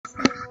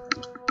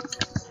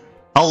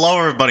Hello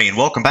everybody and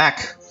welcome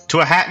back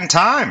to A Hat in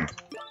Time!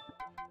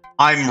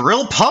 I'm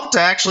real pumped to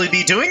actually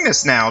be doing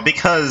this now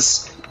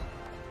because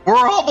we're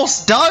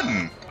almost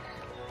done!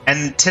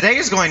 And today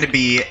is going to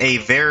be a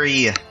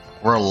very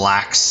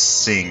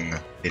relaxing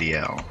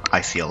video,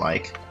 I feel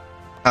like.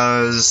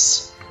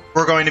 Because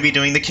we're going to be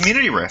doing the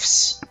community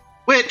rifts,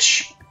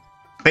 which,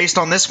 based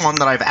on this one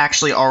that I've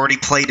actually already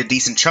played a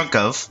decent chunk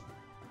of,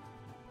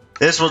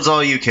 this one's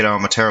all you, kiddo.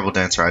 I'm a terrible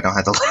dancer. I don't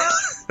have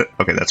to...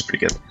 Okay, that's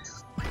pretty good.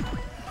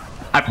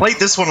 I played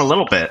this one a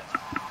little bit.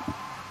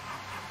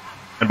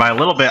 And by a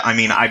little bit, I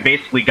mean I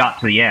basically got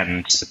to the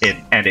end,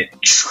 and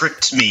it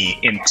tricked me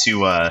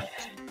into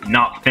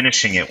not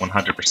finishing it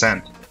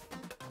 100%.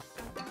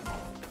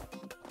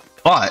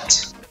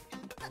 But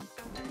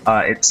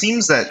it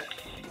seems that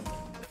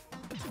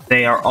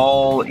they are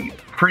all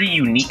pretty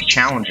unique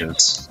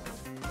challenges.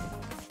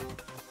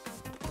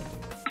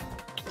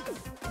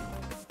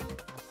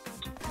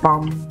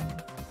 Bum,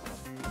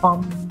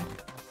 bum,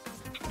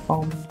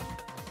 bum.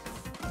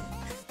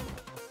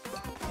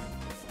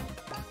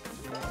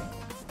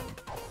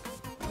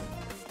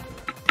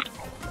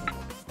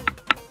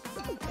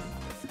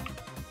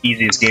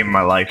 Easiest game of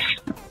my life.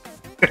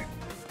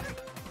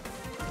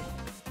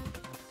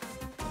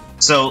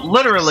 So,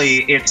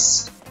 literally,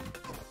 it's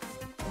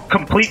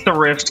complete the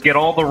rift, get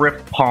all the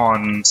rift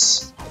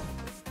pawns,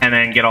 and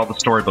then get all the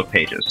storybook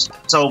pages.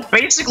 So,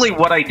 basically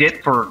what I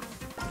did for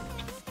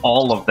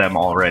all of them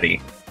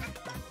already.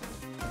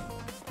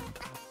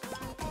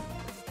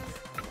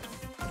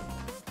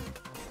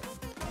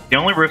 The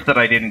only rift that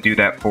I didn't do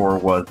that for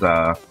was,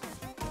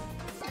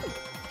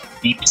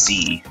 Deep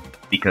Sea,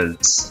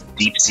 because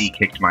Deep Sea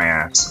kicked my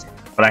ass.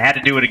 But I had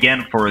to do it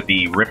again for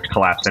the rift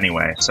collapse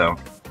anyway, so...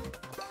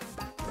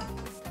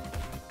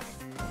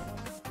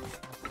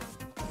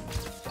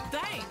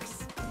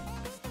 Thanks.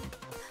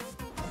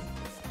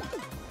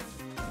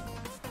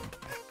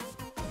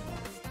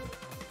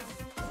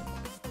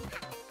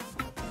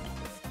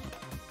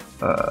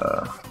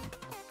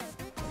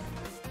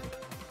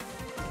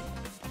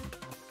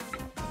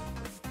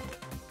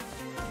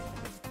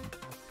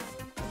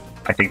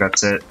 I think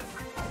that's it.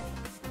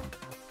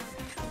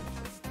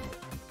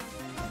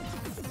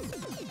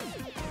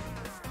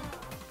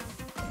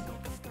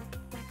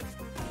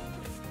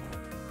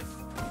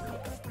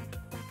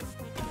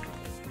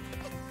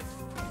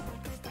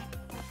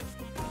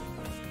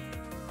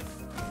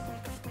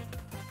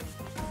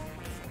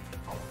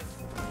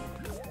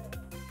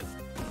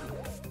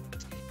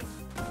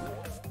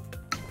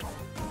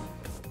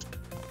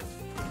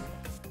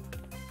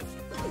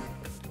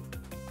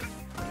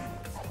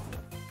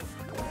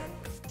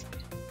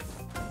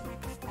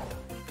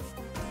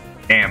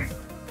 Damn.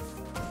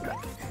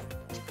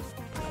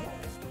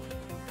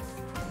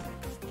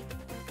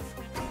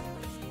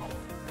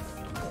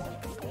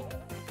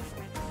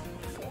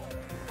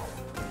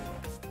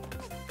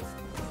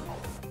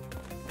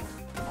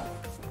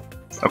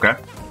 Okay.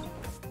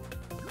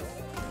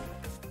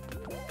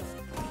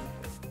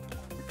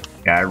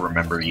 Yeah, I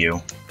remember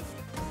you.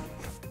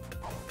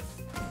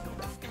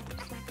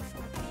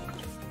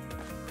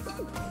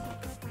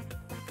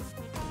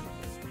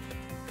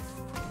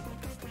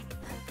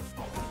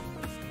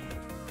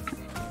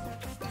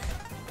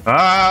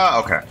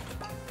 Okay.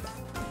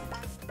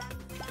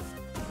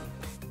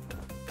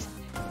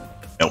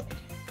 Nope.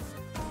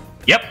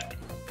 Yep.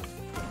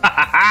 Ha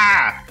ha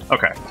ha!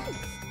 Okay.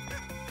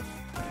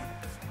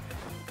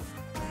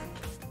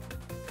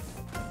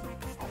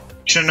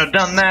 Shouldn't have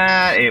done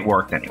that. It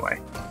worked anyway.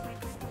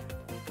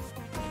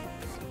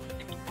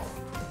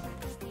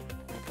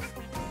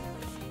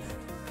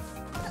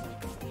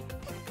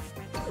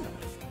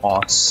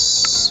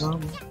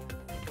 Awesome.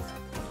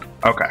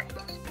 Okay.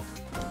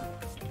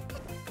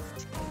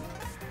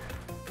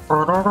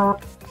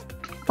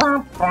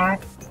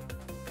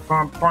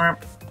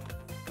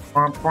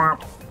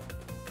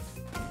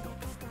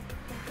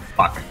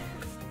 Fuck.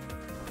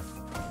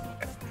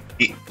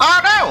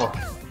 Oh no!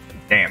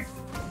 Damn.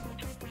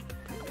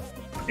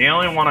 The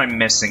only one I'm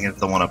missing is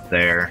the one up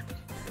there.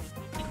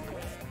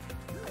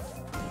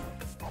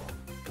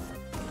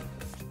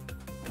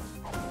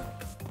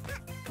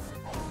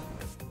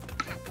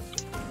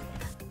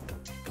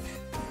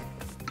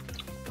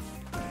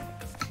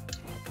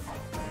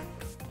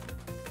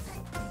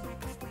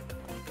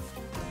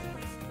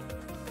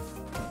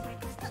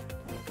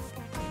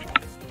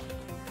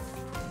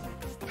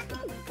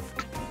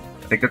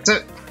 I think that's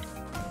it.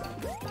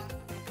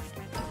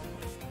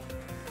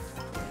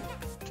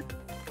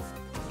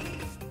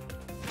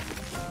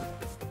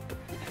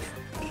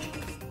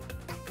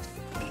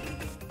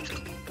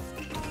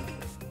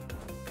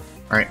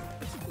 Alright.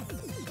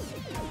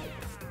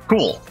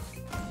 Cool.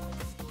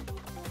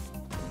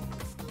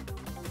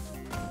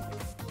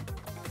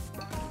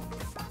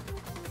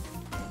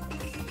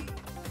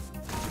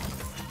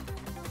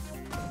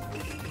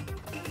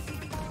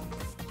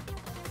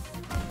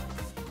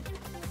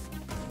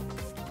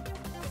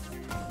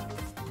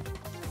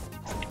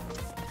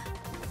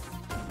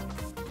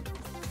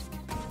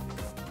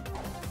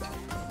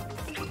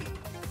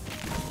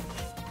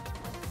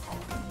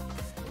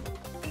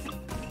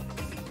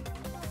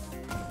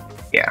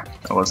 Yeah,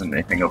 there wasn't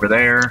anything over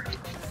there.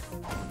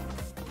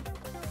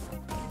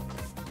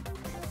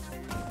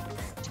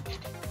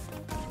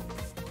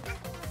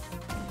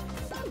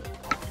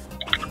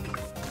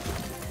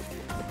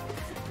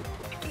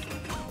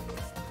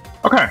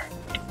 Okay.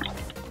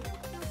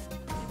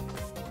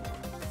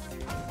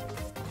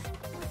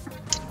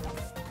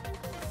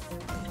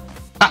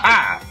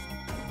 Haha!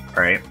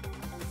 Alright.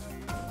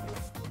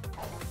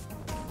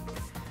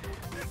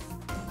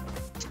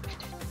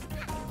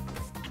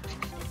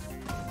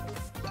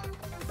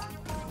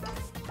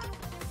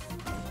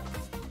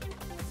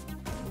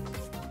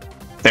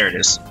 There it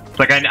is.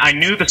 Like, I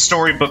knew the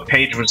storybook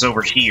page was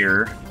over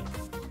here,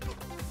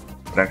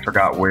 but I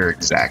forgot where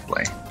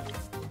exactly.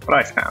 But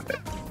I found it.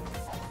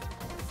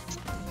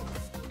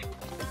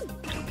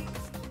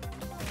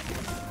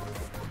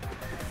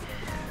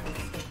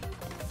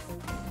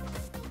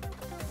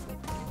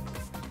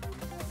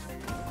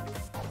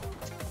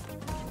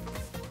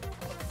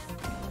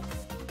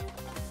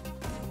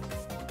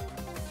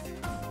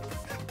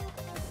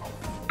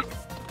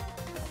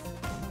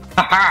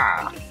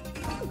 Haha!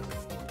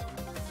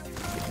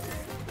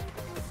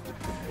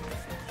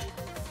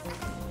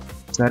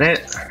 Is that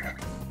it?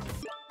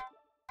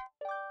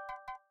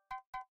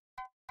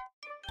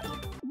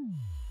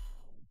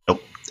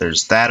 Nope.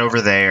 There's that over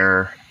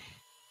there.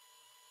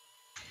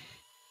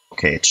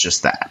 Okay, it's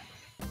just that.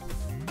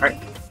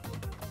 Alright.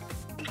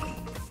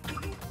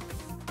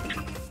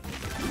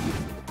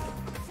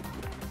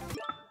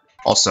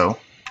 Also,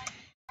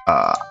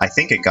 I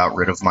think it got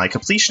rid of my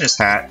completionist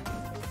hat.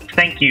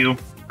 Thank you.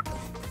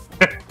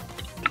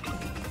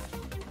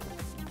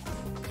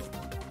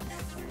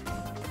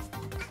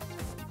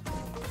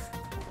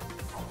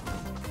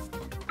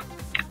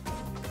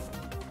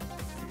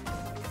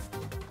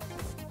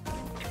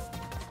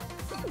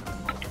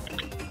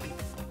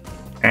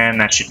 And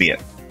that should be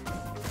it.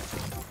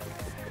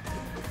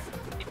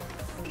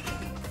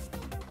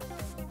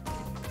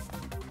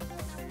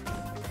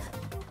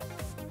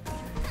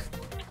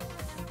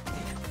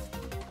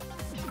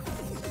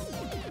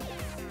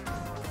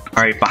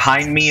 Alright,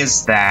 behind me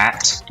is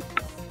that.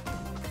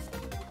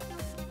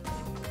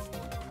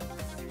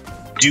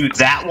 Do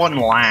that one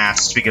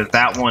last, because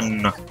that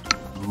one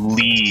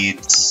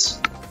leads.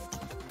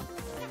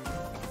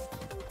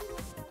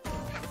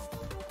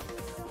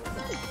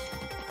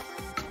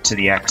 To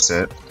the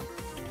exit.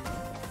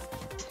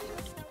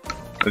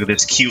 Look at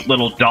this cute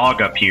little dog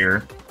up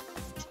here.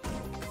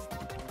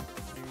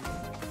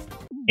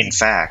 In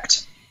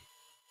fact.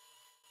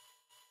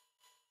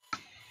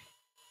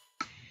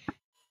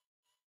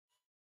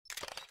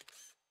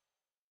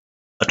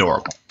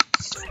 Adorable.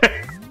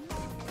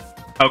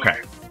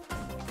 Okay.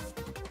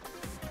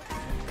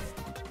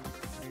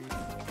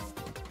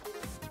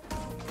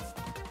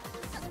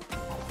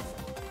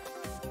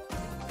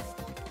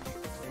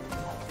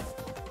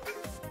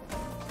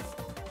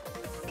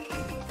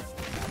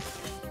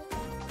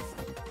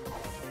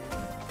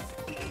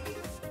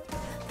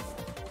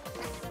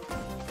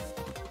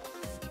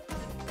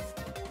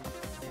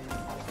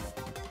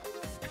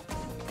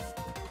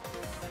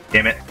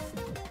 Damn it.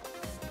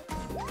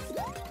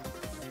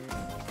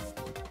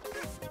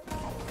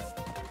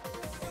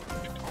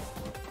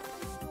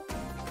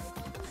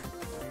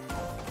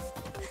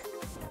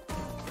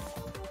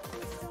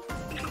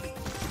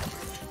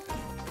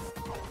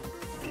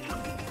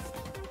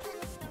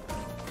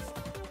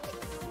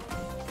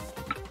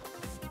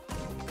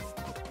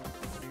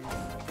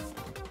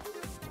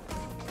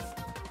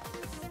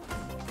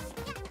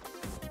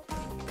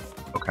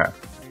 Okay.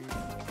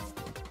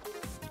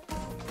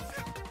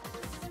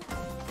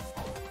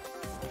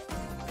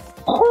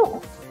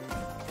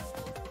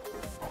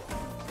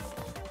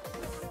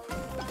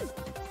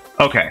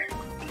 Okay.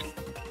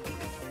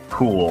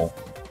 Cool.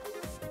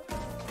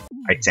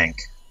 I think.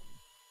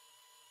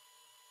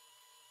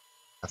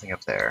 Nothing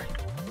up there.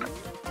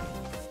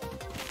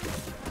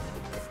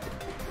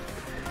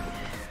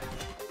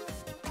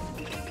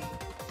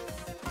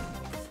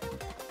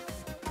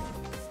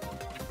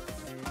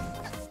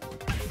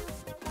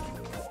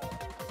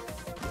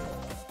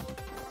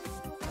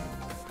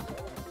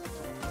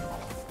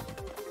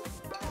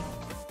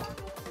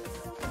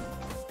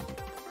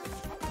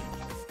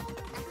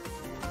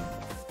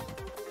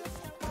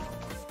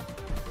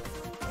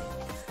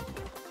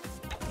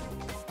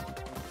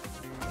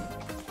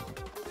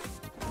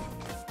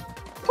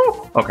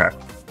 Okay.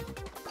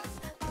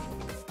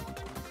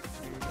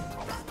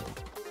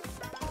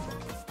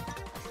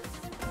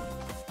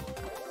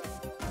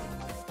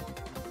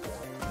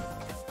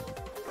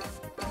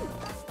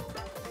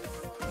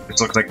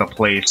 This looks like the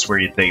place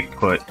where they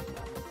put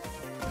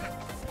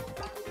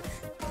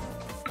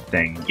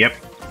thing. Yep.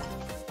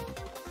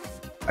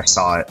 I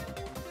saw it.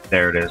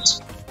 There it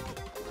is.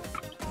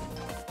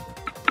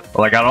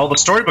 Well, I got all the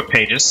storybook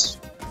pages.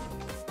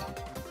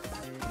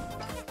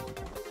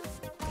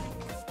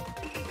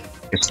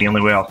 It's the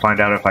only way I'll find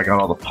out if I got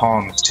all the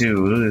pawns,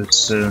 too,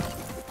 is to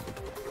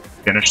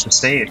finish the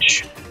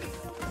stage.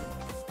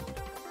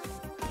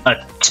 A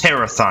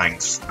terrifying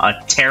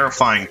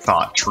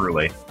thought,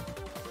 truly.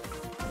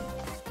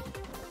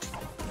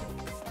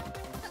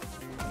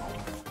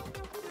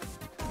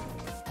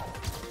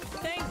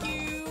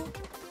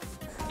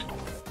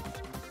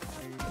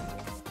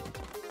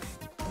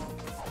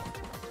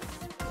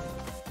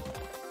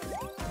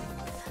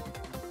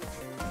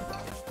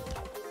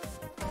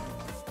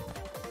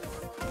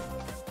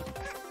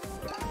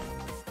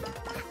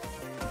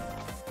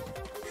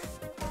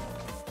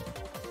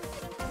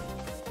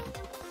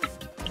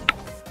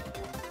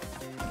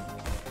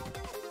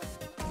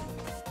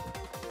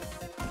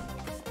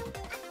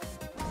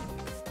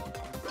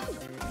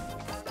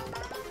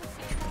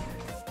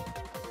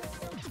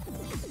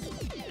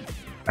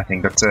 I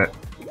think that's it.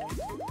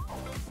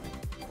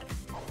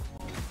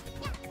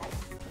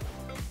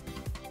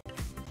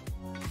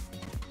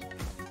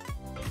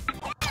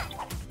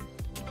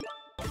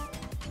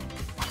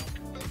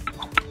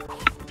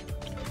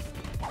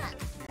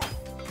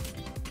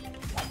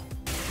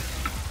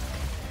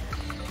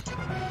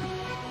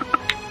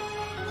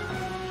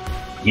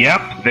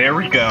 Yep, there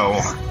we go.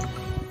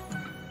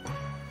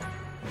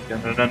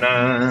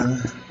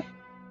 Da-da-da-da.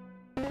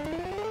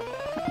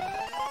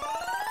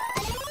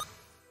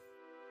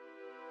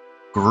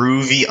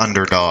 Groovy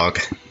underdog.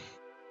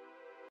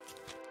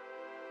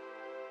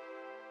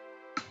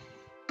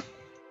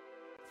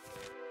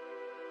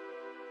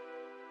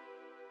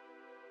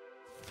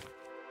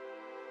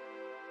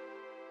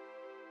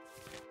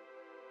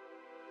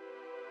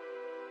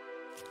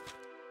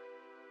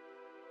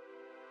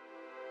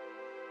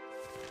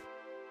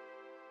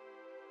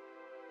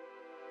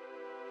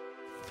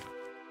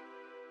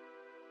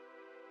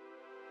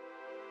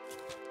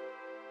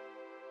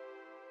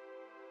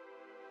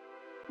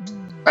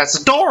 That's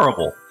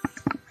adorable.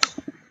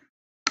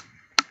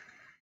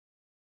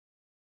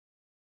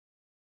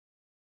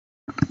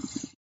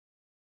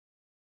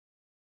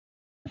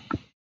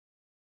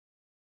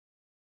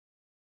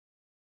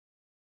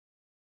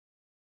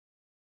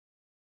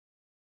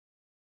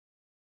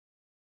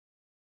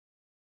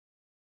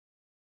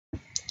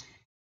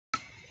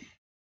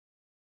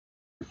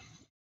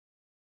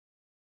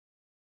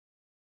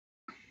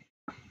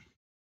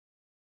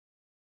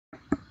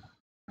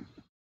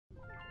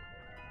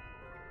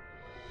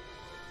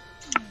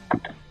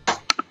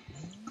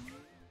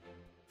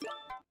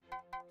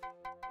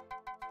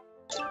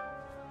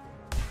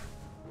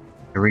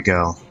 Here we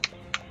go.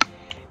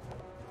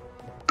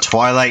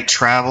 Twilight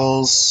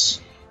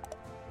Travels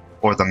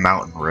or the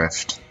Mountain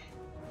Rift.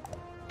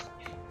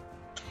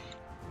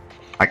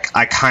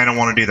 I kind of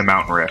want to do the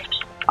Mountain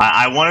Rift.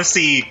 I want to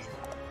see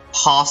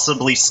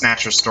possibly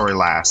Snatcher's story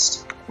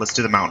last. Let's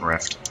do the Mountain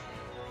Rift.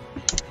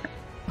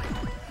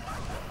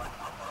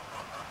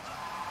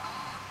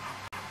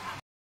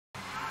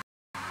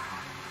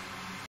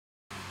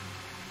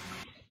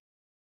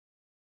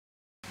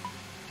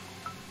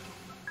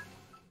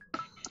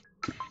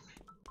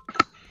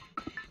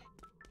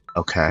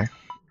 Okay.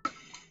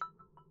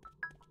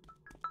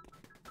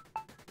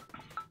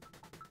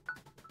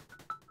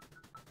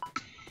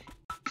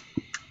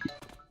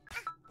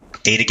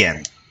 Eight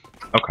again.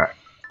 Okay.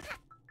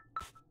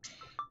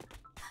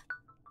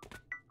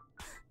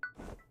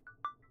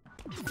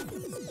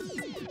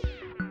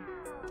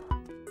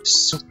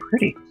 So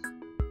pretty.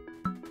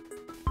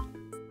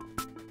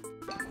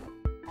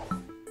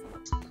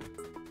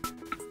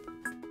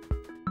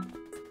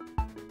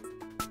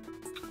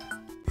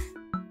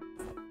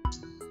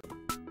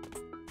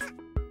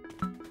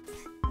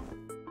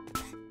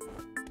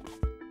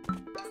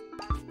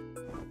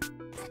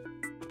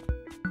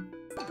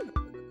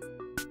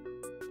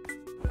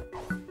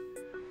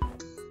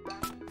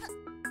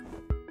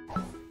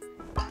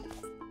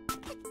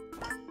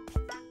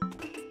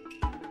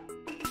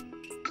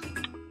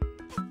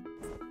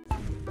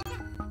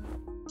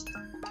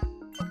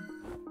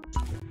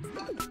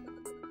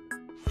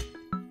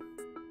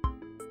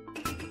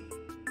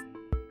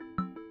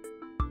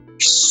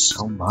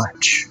 So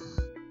much.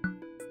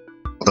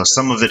 Although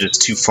some of it is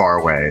too far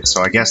away,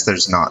 so I guess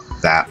there's not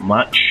that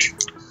much.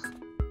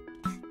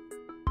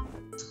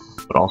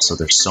 But also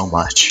there's so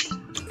much.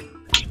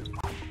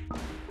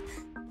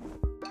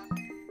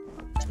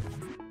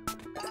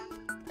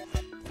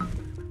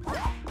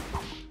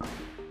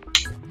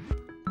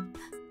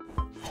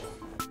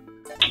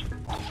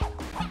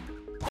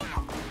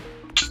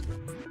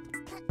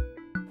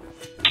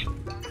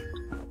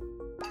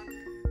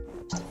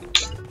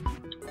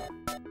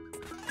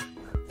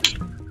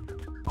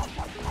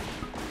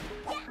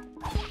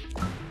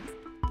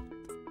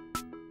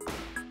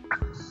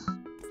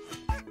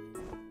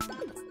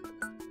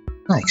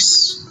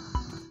 Nice.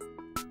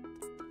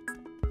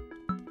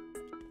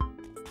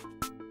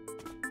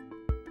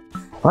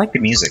 I like the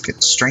music,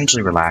 it's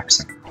strangely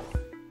relaxing.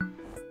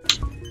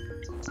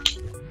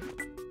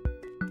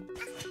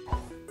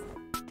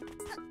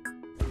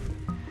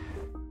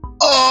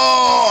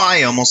 Oh,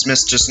 I almost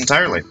missed just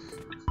entirely.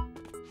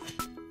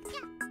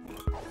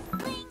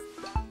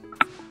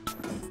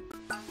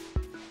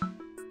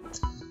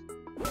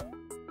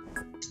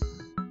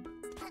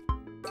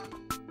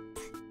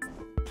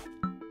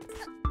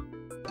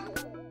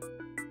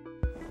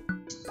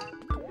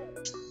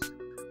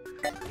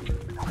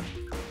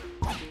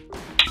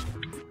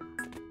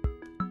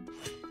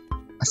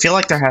 I feel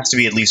like there has to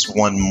be at least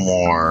one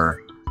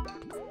more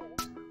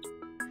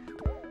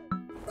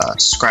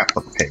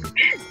scrapbook page,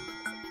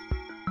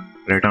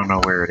 but I don't know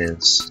where it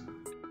is.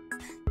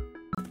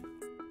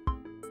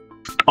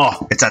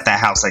 Oh, it's at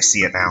that house. I see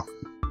it now.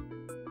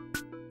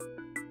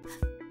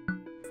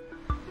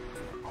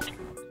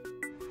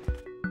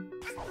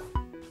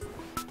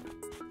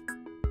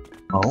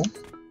 Oh?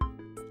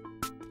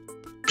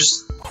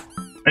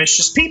 It's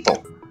just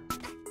people.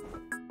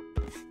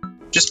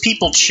 Just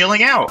people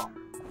chilling out.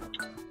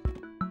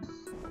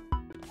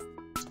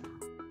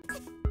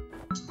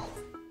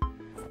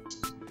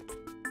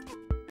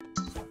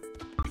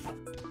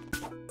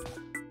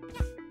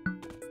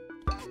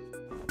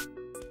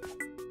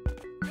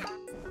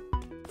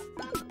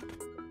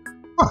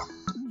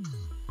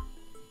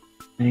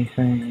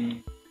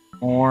 Anything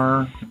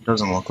more? It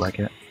doesn't look like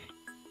it.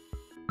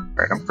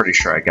 Alright, I'm pretty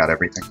sure I got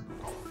everything.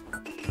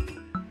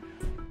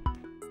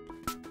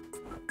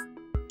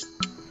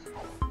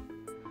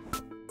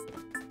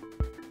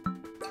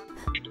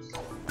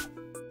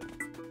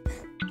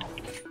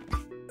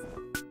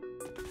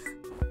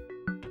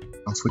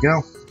 Off we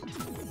go.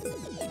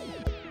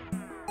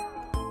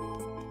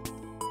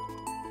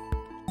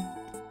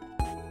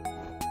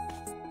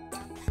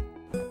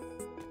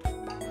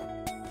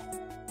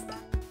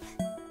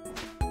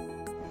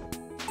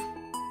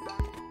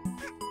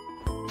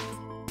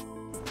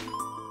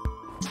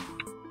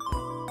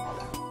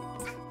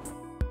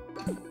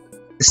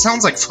 This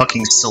sounds like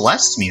fucking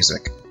Celeste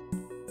music.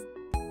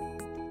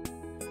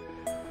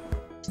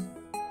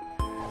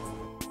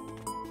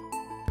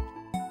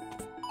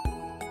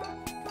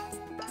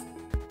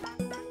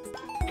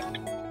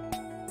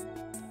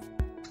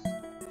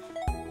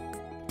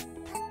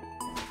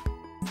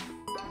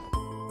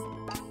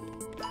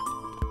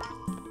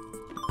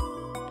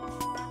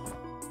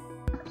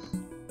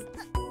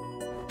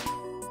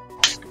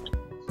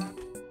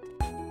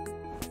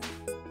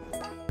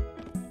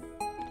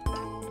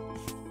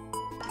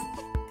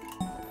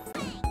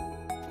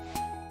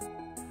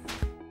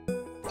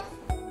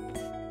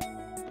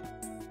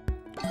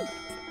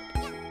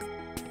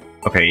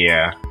 Okay,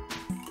 yeah.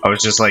 I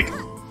was just like,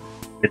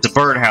 it's a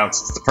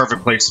birdhouse, it's the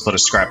perfect place to put a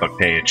scrapbook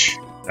page.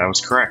 That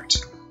was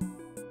correct.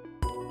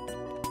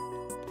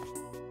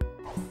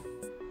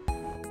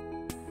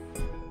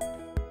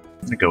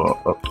 I'm gonna go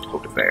up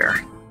over there.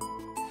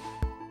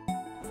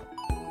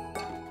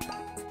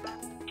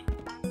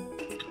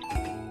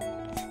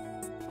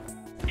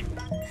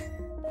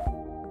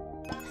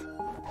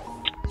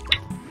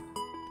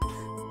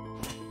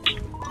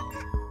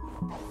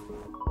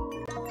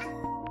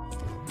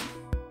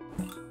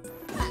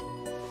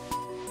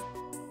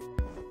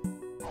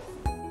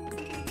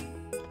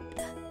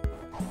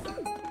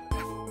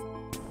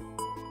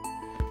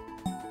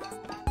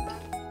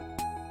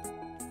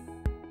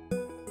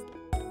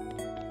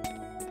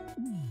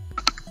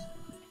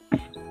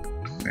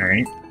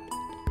 Alright.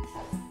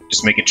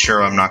 Just making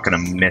sure I'm not gonna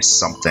miss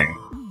something.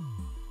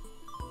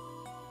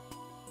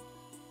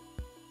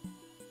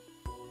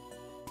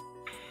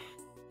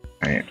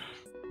 Alright.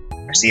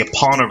 I see a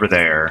pawn over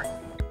there.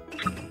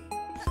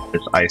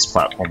 This ice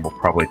platform will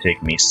probably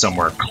take me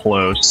somewhere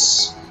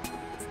close.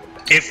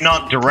 If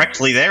not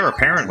directly there,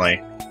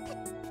 apparently.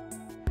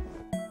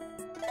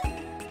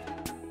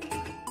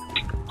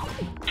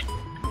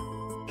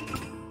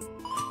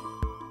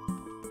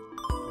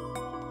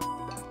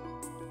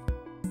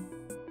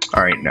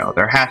 Alright, no.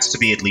 There has to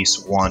be at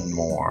least one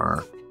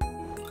more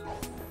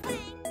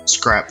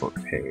scrapbook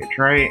page,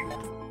 right?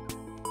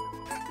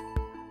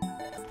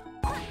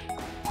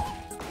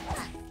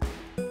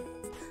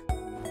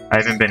 I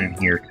haven't been in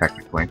here,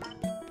 technically.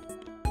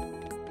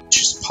 It's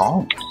just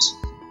palms.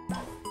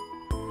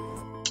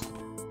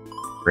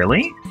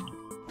 Really?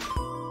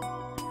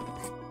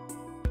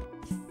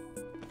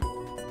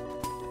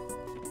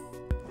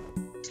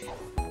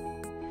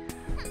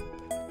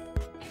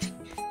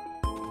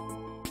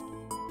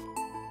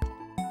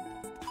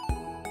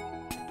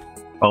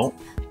 Oh.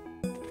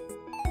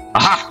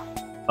 Aha!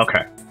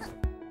 Okay.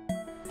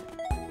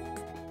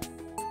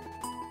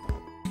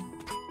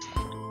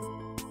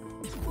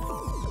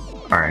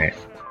 Alright.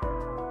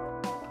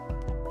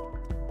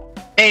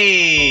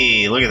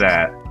 Hey! Look at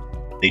that.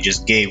 They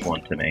just gave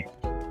one to me.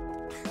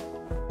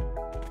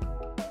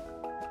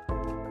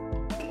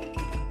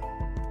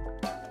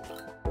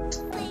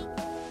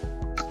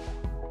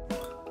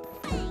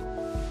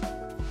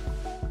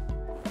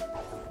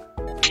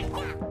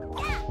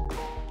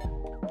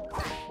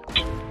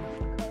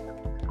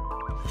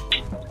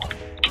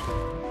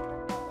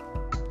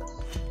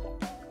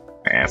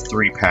 I have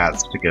 3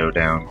 paths to go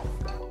down.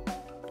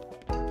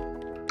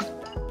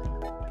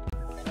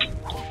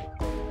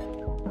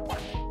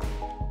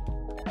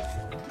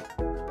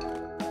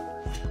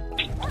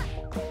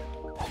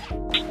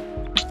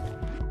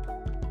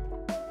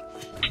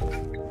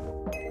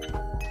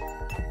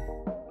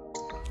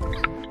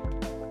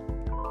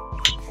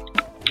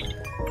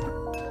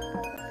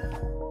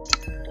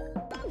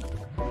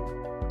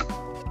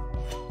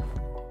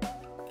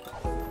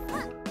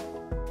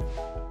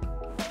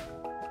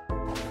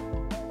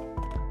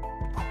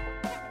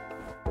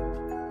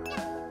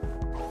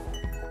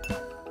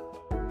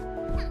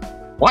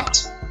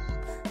 What?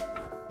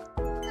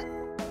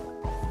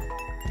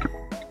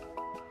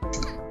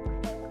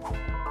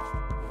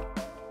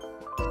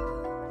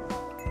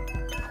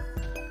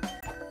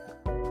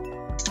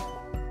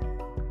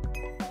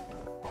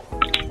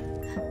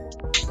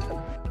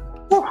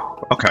 Whew,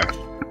 okay.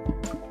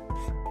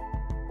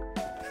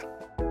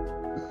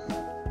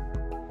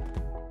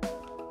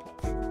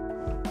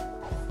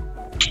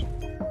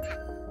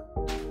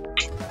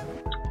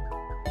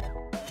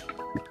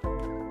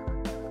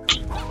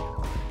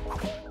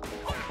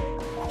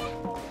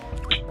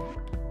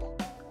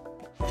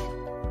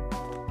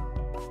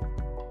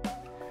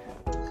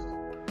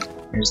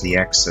 Here's the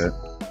exit.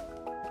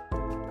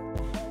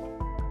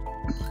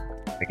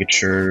 making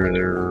sure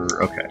they're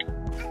okay.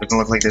 Doesn't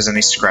look like there's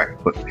any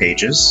scrapbook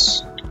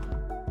pages.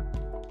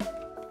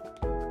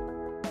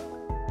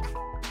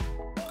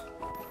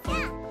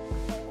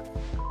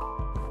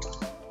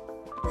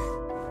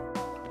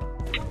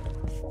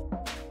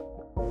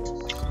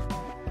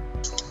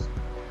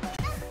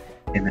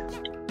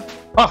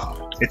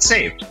 Oh, it's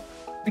saved.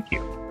 Thank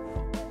you.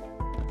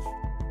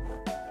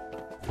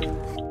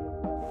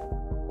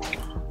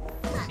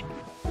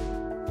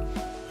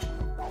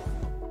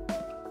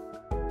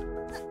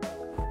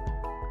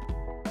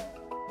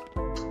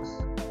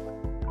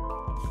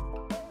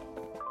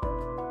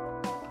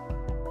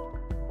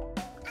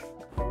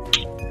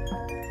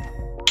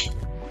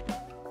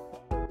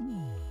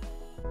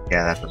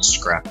 Yeah, that's a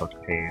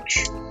scrapbook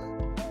page.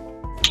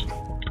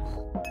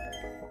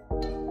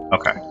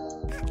 Okay.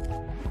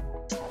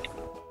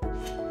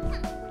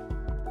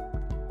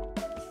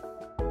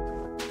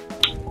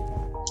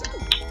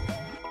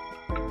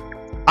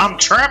 I'm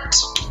trapped!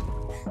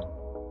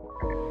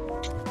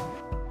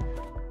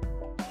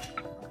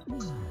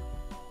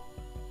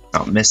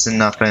 Not missing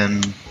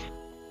nothing.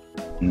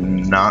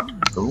 Not...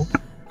 Ooh,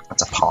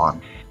 that's a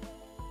pawn.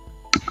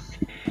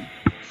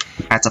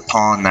 That's a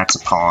pawn, that's a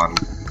pawn.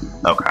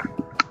 Okay.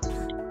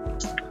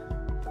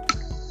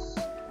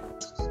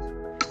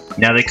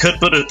 Now they could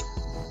put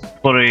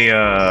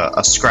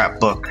a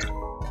scrapbook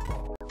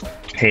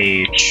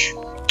page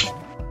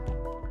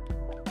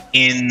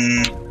in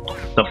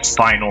the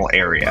final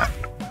area.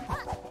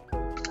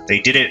 They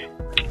did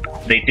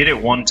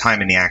it one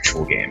time in the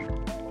actual game.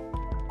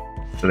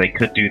 So they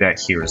could do that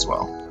here as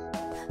well.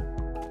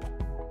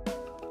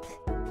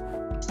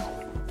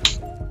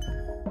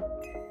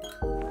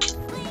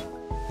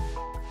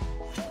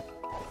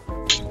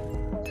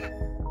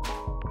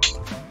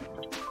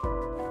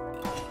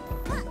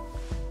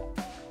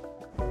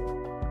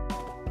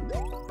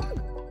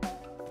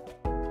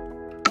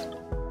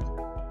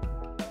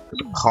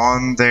 There's a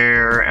pawn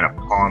there and a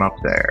pawn up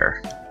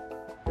there.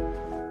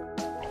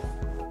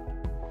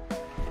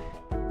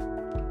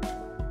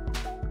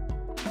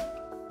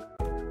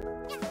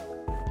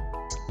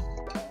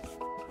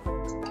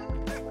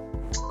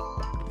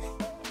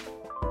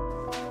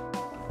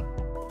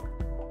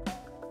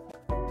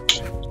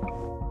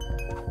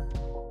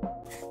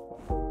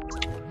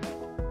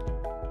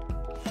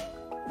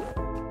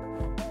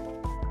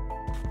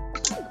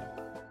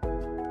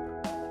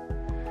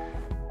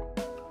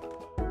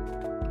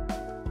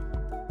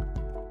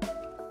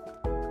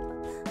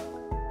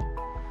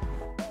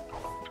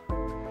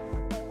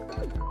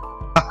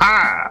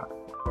 Haha!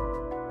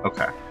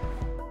 Okay.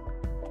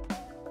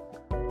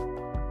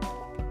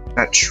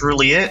 That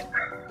truly it?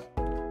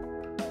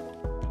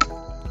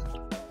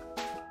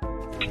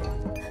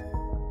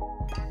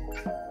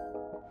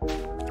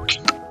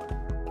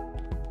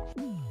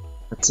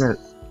 That's it.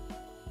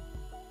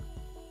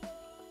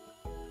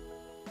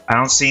 I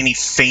don't see any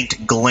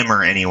faint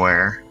glimmer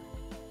anywhere.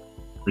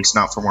 At least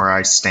not from where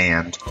I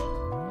stand.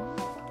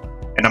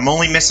 And I'm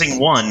only missing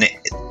one.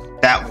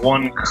 That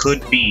one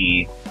could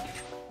be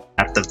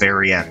at the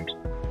very end.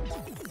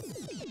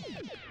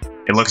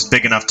 It looks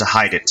big enough to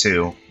hide it,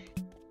 too.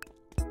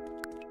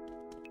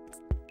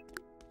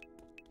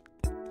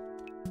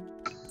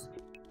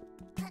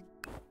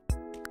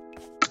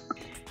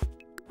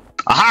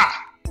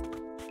 Aha!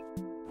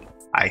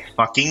 I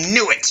fucking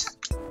knew it!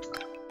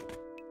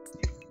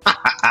 Ha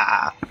ha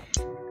ha!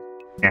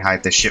 Can't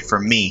hide this shit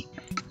from me.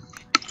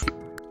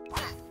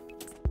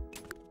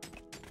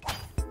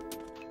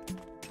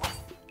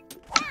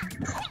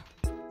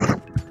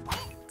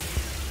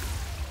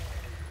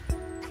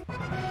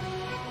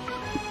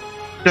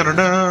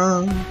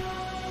 Dun-dun-dun.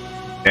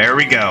 There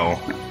we go.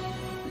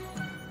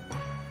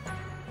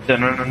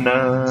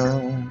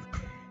 Dun-dun-dun-dun.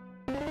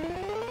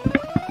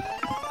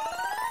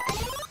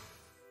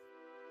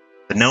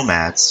 The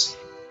nomads.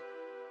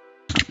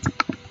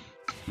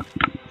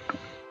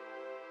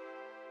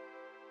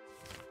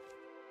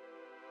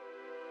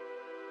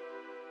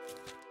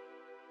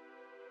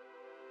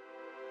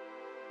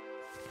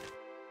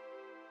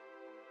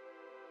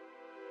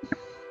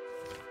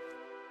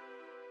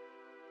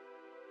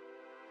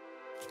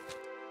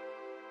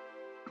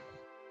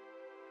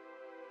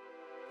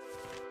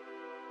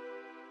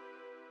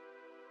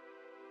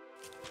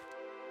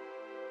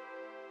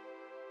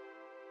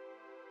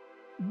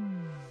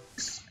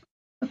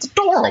 That's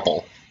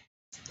adorable.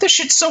 This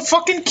shit's so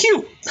fucking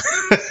cute.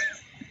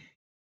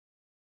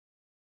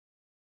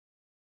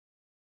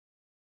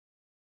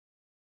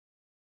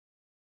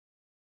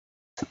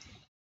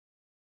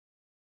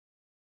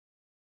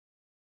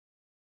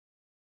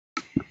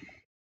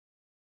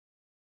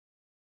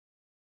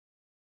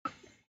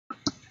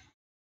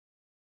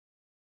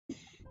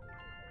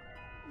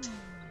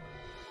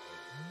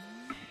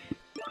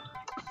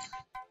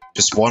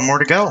 Just one more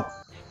to go.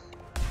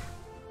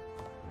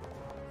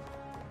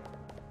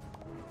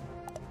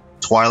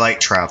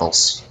 Twilight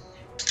Travels.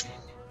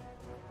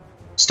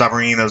 Stop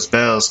ringing those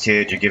bells,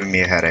 kid. You're giving me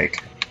a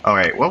headache.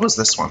 Alright, what was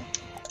this one?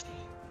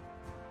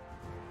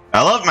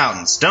 I love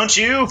mountains, don't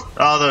you?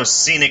 All those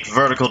scenic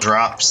vertical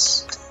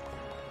drops.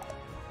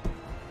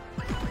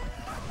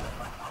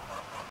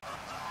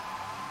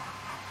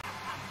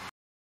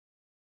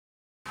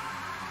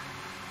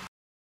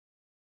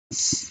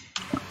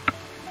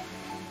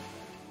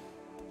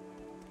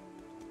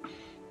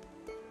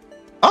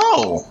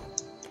 Oh!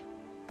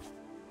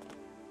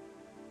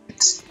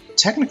 It's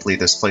technically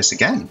this place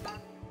again.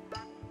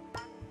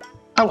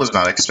 I was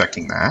not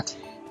expecting that.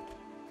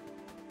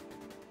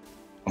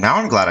 Now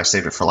I'm glad I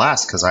saved it for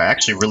last, because I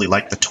actually really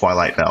like the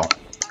Twilight Bell.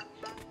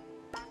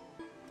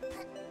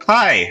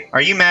 Hi!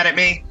 Are you mad at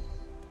me?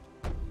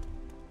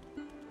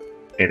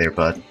 Hey there,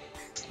 bud.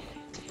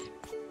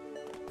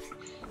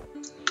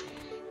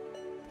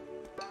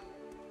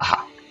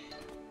 Aha.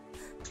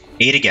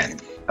 8 again.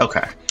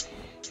 Okay.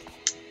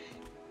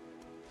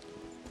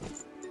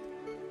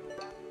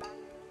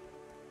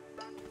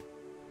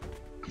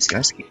 These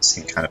guys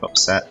seem kind of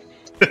upset.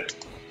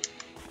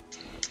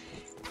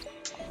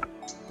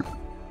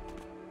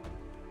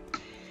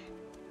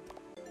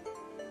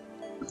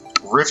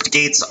 Rift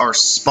gates are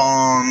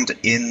spawned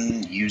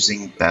in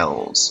using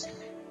bells.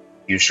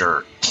 Use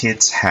your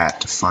kid's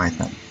hat to find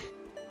them.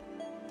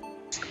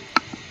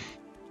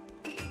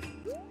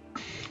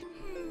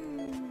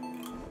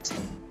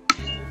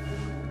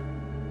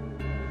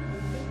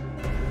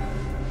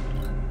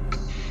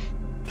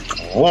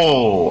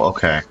 Whoa,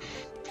 okay.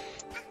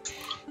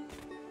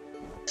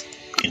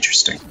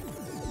 Interesting.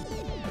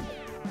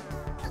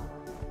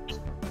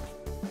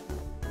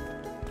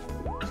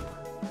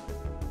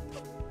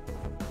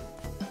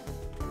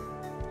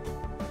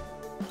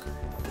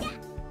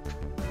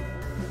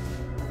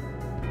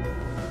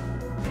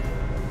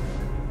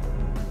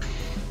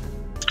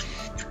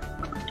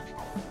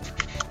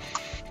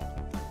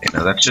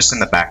 No, that's just in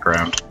the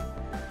background.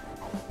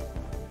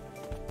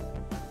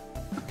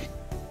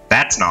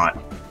 That's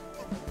not.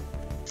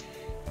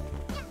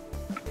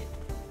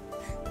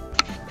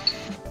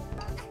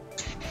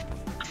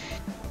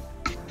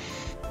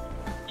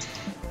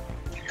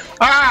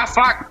 Ah,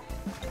 fuck!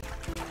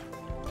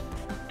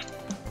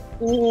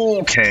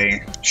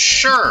 Okay,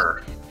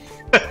 sure.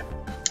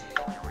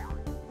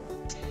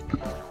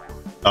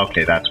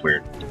 Okay, that's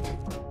weird.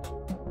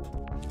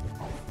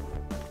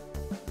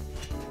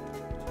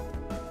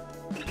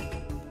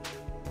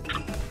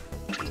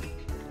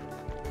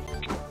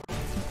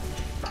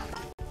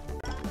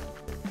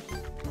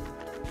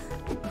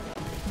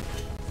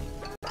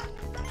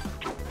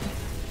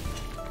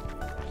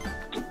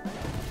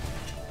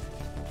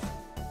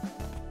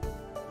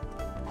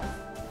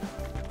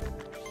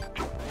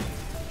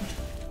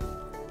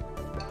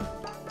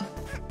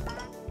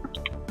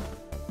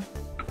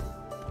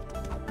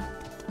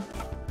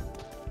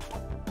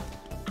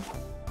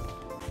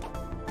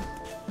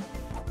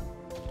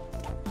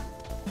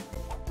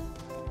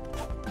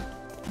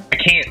 I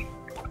can't.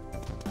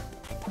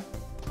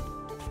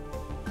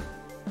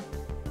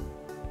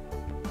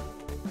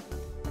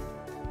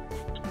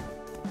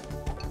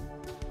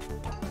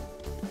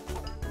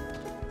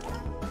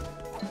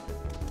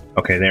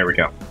 Okay, there we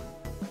go.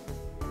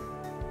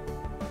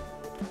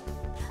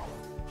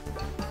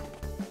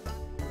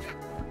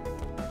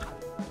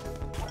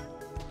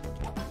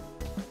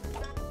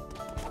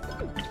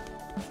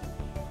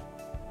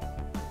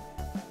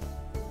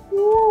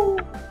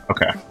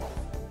 Okay.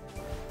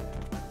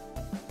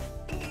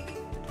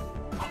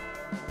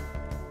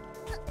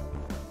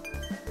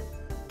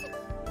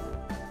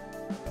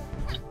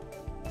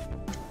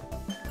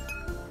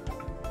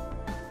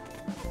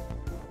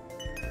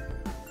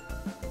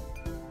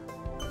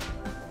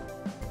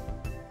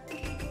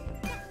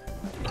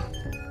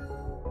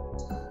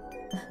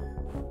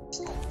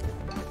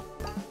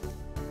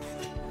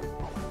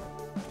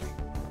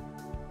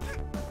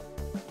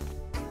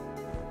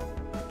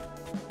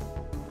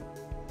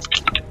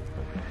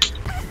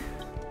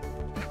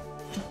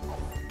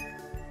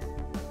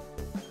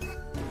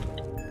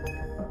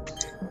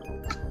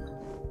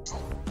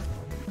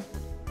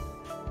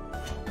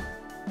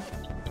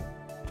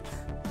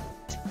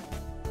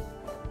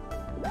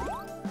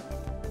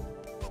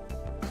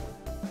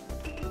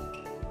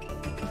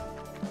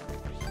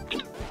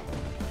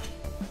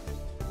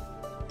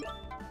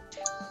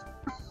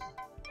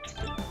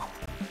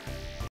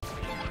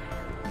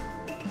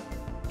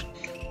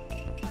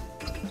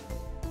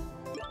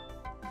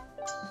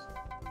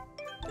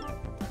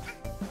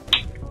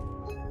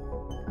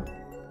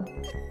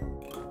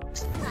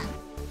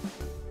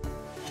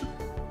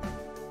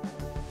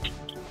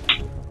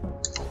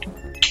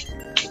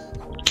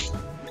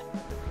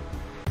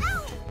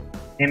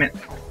 Damn it.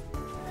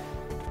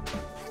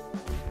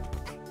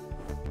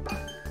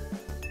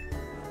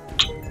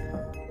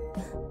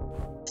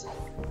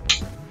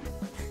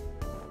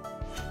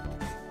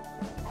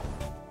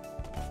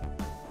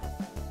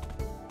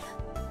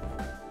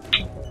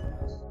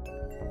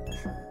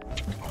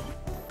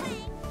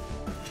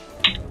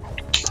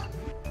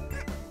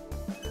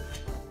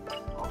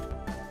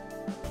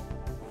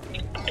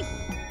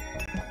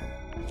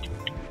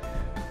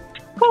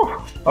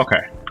 Whew.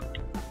 Okay.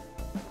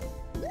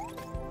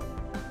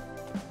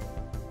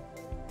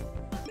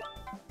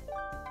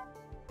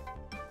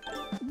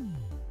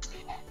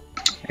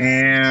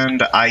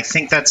 And I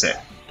think that's it,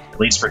 at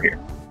least for here.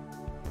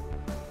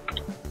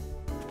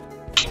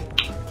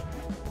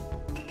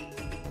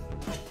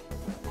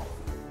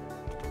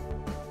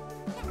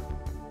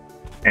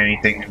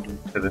 Anything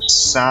to the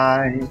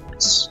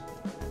sides?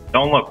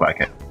 Don't look like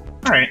it.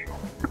 Alright.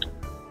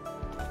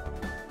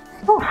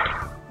 Whew.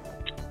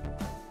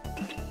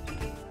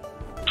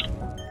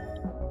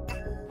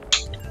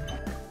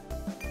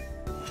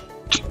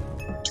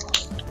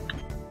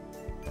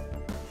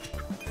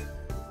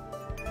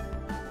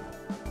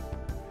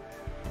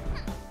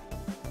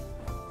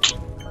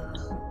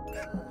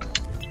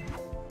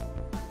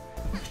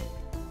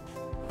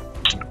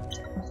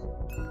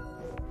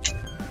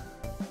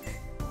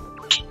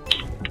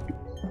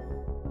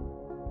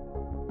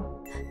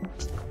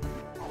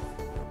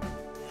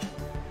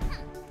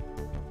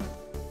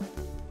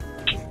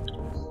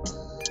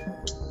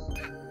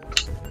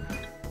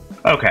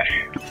 Okay.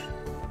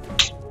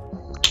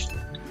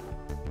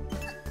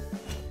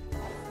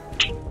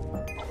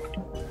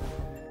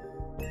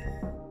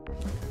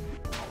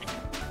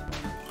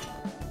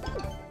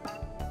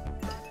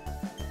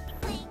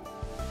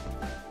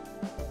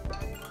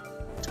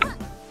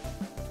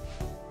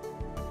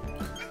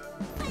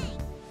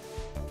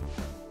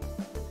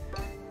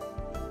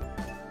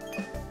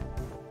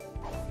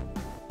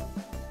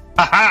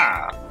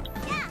 Haha!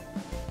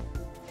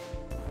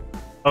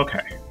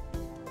 Okay.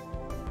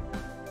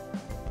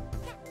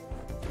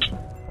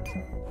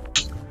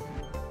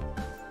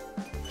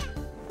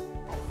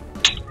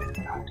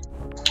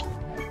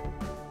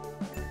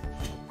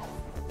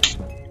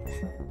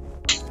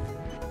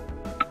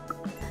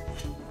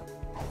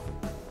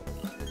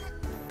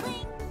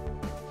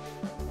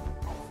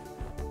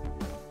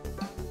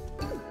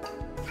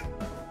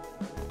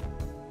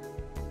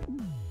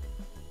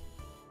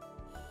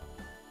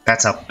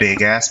 That's a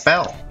big-ass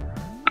bell.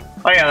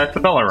 Oh yeah, that's the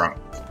bell I rung.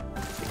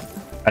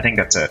 I think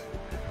that's it.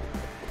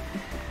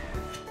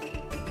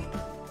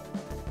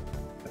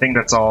 I think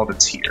that's all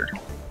that's here.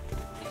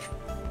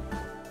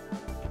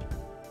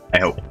 I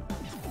hope.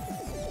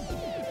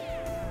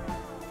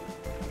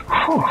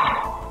 Whew.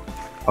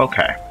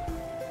 Okay.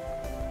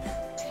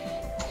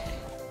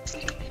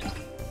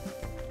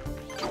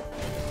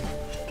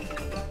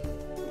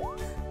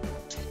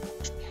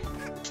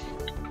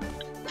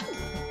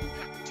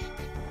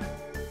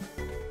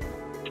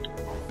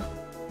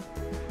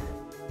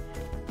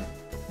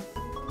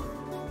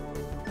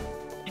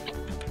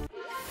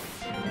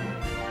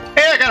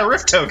 Hey, I got a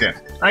Rift token!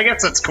 I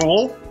guess that's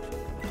cool.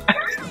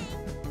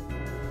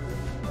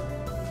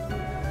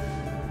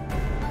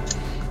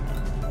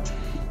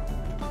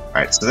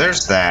 Alright, so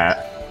there's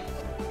that.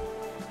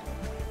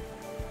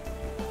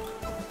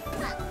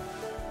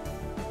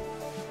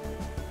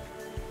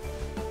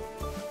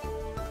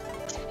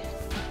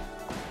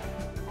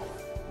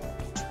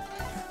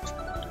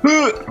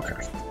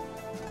 Okay.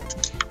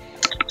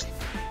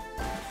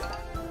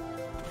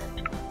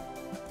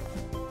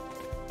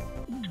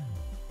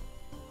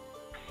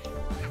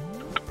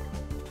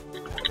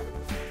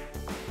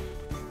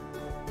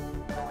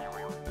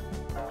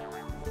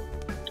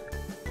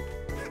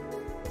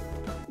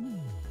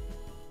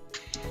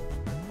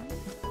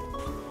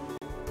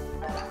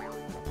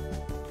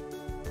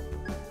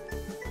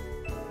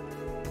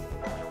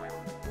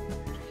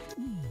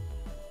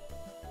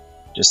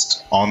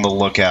 Just on the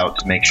lookout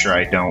to make sure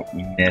I don't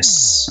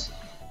miss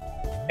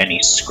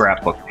any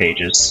scrapbook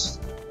pages.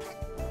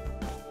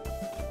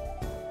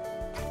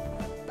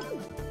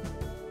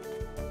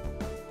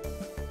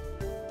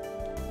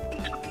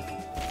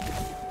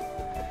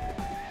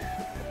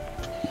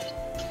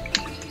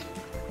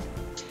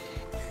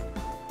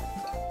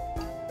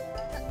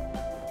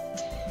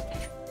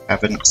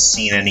 Haven't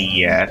seen any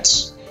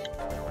yet.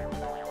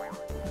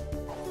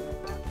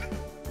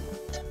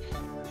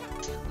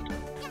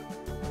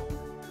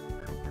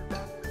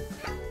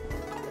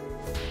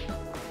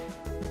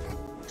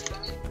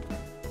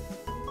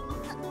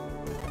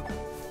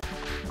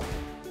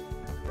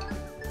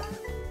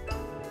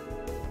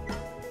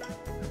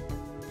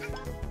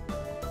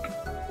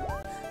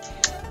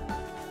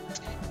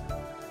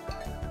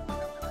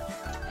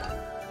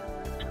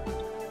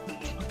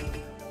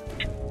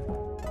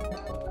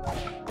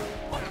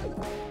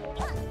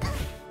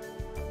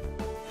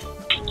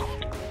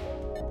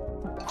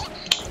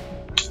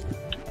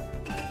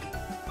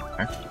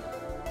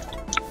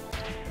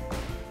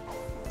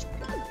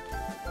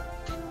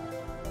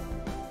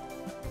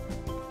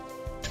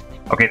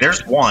 Okay,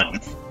 there's one.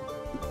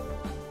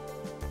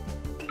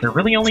 There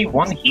really only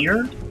one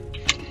here?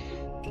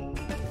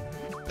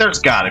 There's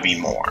gotta be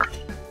more.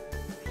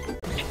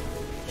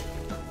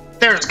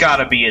 There's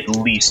gotta be at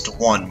least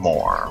one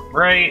more,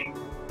 right?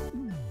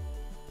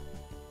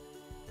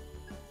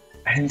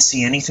 I didn't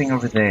see anything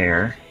over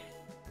there.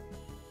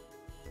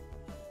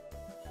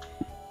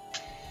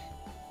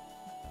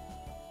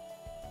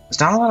 There's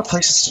not a lot of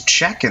places to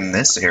check in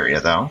this area,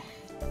 though.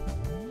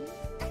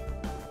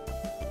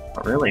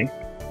 Not really.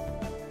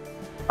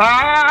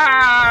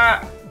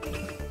 Ah!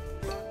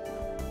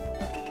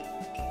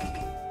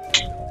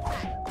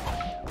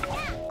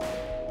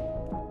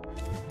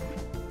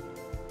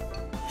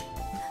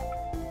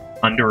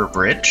 Under a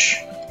bridge?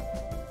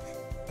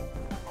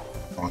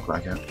 Don't look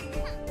like it.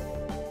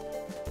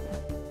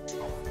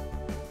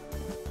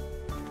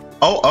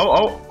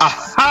 Oh!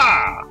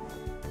 Aha!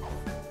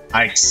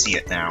 I see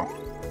it now.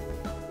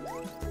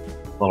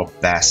 Little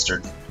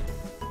bastard.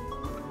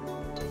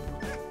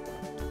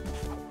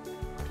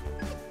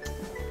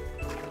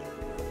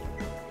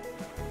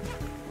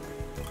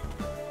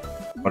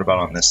 What about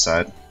on this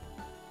side?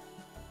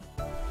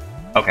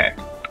 Okay.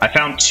 I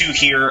found 2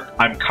 here.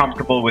 I'm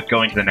comfortable with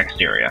going to the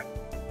next area.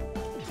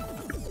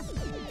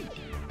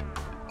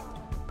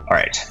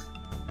 Alright.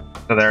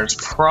 So there's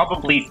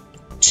probably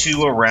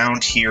 2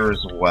 around here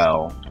as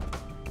well,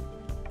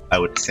 I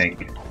would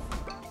think.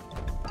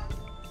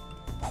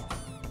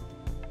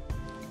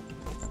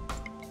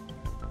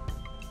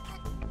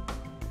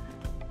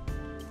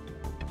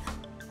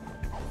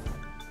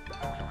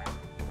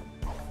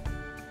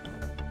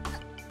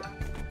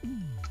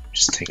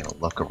 Just taking a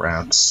look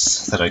around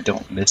so that I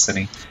don't miss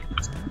any.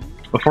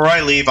 Before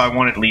I leave, I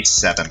want at least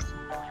 7.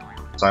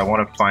 So I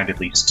want to find at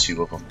least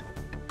 2 of them.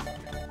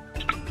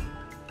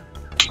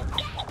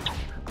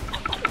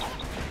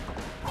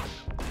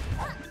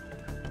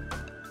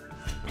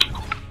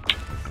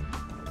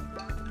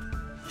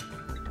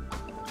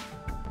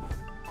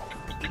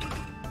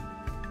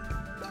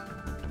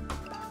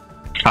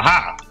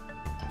 Haha!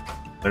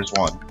 There's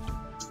one.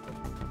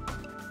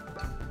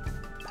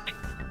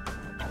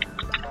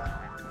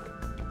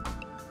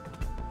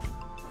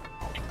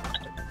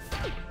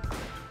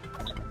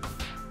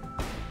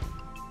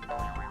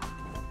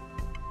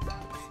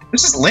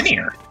 This is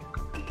linear.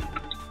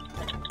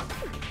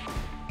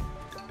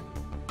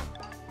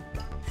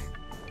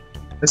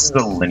 This is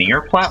a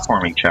linear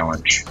platforming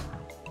challenge.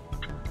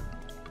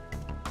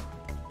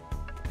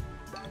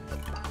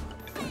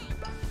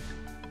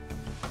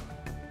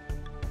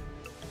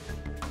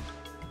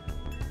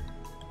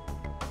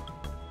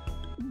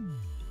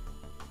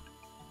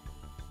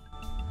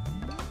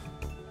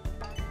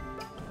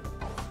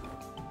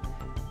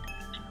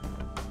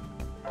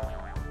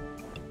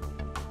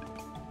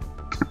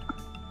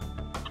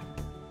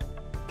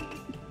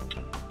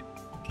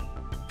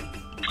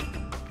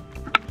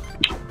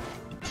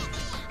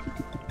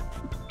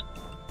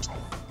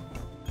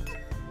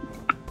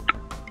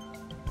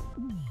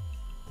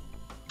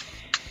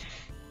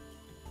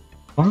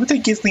 Why would they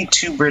give me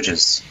 2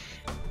 bridges?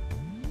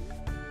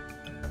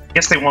 I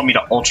guess they want me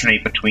to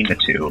alternate between the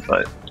 2,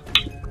 but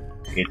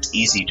it's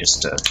easy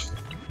just to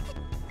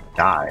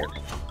dive.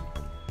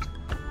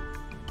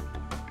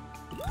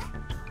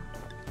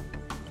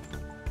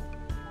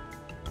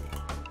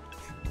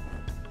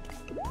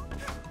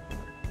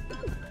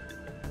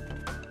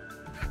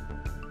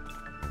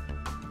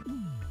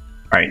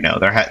 Alright, no,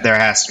 there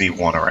has to be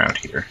one around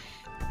here.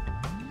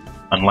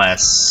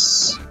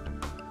 Unless...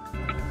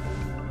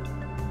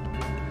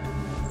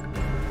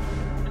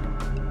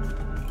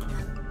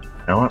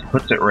 No, it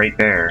puts it right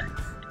there.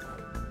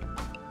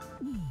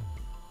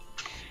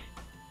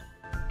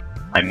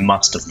 I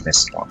must have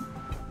missed one.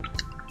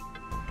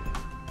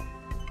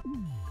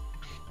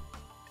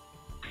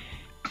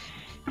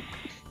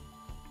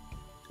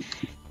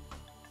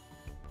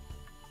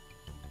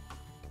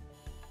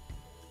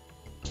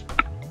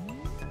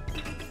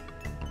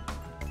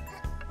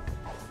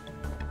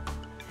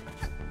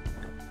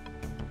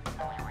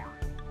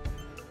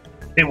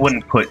 They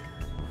wouldn't put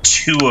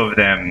 2 of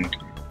them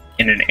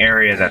in an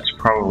area that's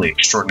probably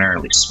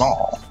extraordinarily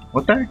small,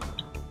 would they?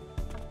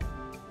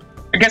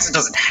 I guess it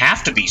doesn't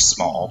have to be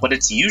small, but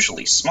it's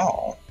usually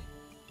small.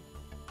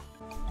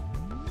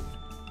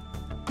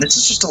 This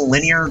is just a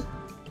linear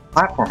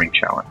platforming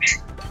challenge.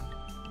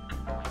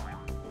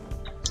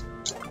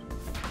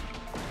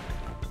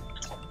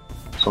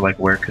 So, like,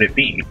 where could it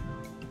be?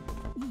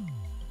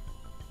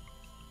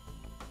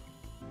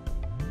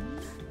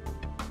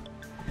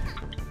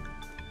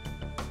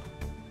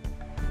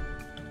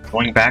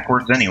 Going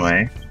backwards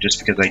anyway, just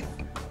because I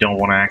don't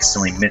want to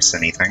accidentally miss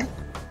anything.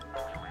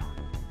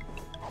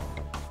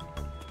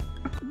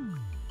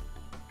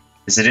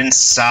 Is it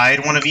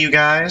inside one of you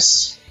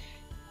guys?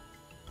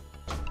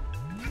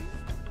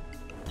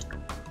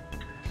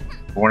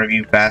 One of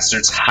you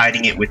bastards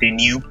hiding it within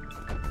you?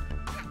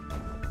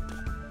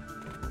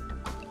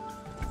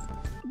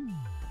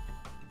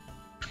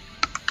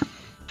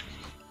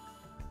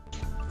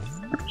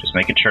 Just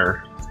making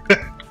sure.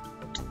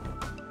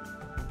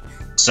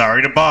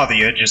 Sorry to bother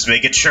you, just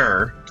making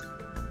sure.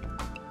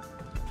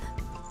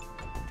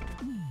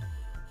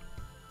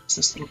 What's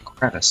this little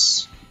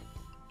crevice?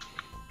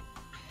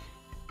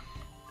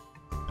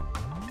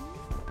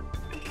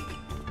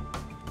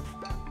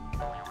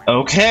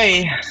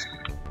 Okay.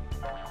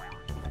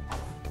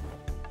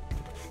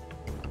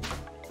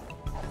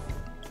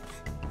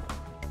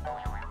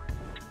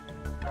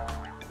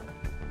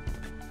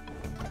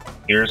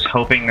 Here's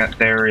hoping that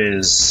there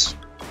is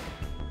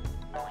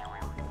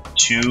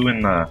 2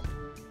 in the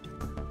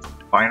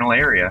final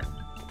area.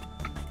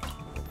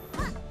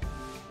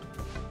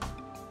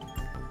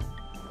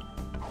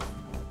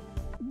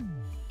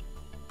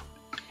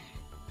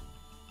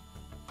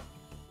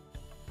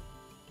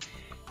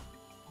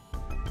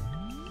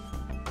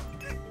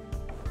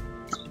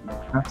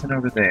 Nothing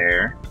over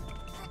there.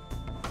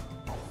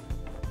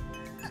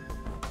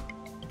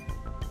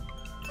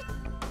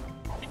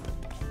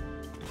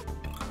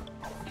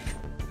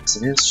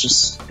 It is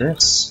just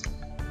this.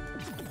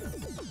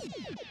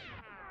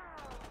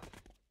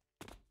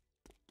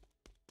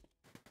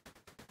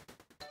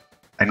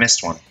 I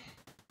missed one.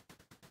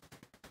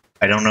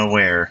 I don't know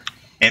where.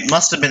 It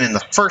must have been in the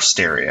first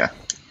area.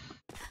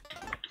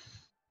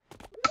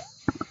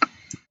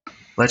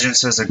 Legend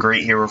says a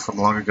great hero from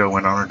long ago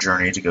went on a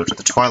journey to go to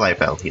the Twilight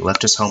Belt. He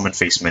left his home and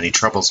faced many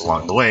troubles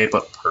along the way,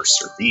 but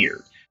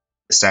persevered.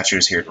 The statue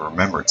is here to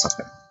remembrance of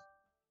him.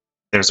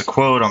 There's a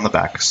quote on the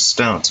back of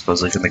stone,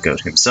 supposedly from the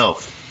goat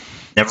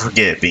himself. Never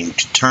forget, being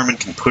determined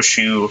can push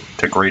you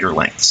to greater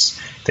lengths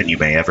than you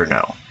may ever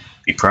know.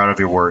 Be proud of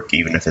your work,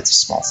 even if it's a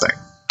small thing.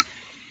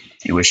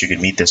 You wish you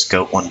could meet this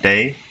goat one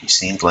day? He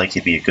seemed like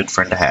he'd be a good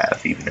friend to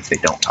have, even if they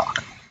don't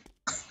talk.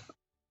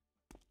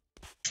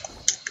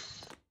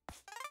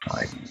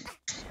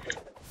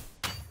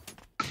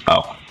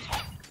 Oh.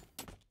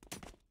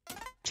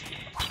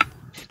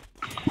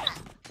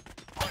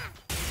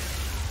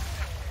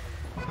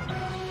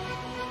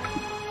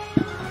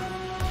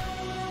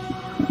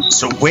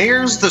 So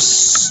where's the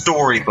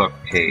storybook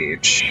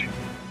page?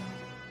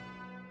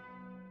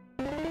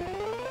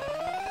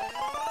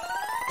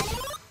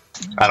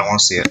 I don't want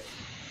to see it.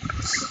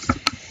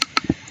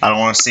 I don't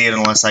want to see it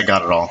unless I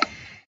got it all.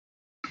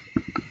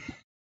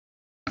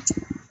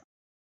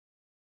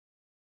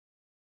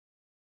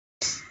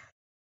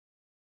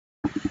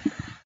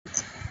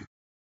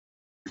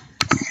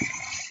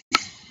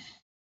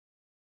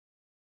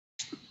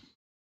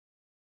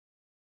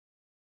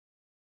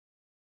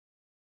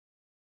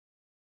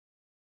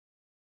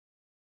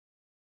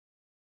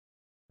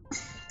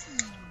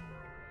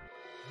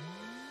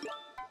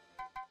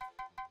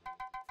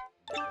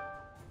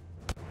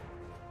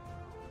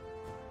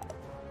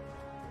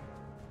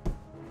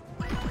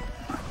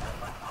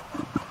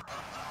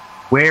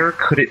 Where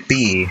could it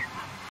be?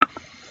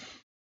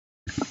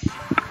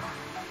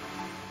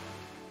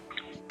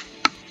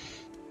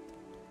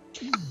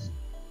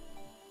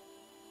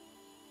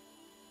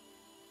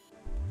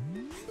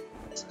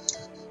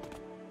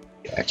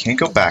 Yeah, I can't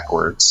go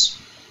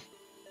backwards.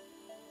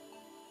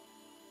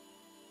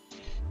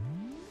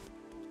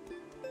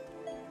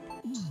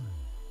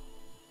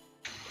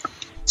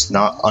 It's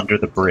not under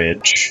the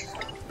bridge.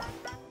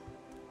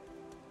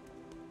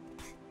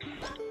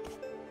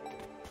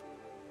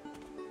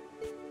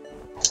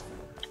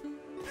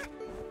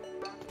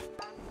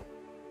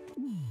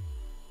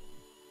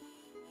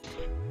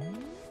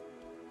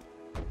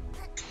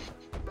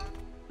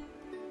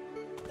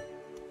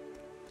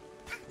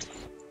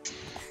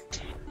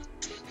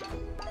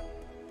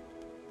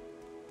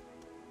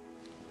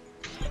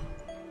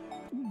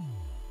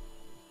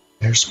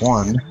 There's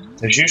one.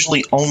 There's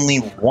usually only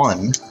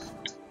one.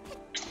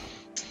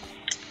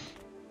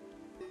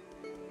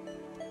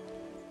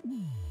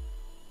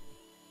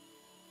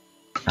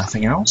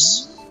 Nothing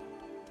else?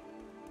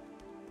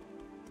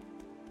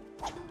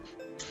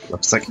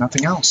 Looks like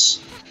nothing else.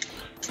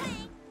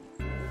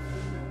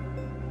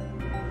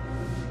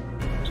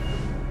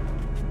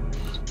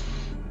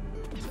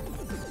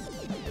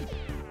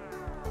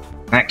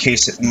 In that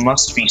case, it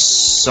must be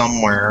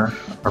somewhere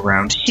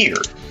around here.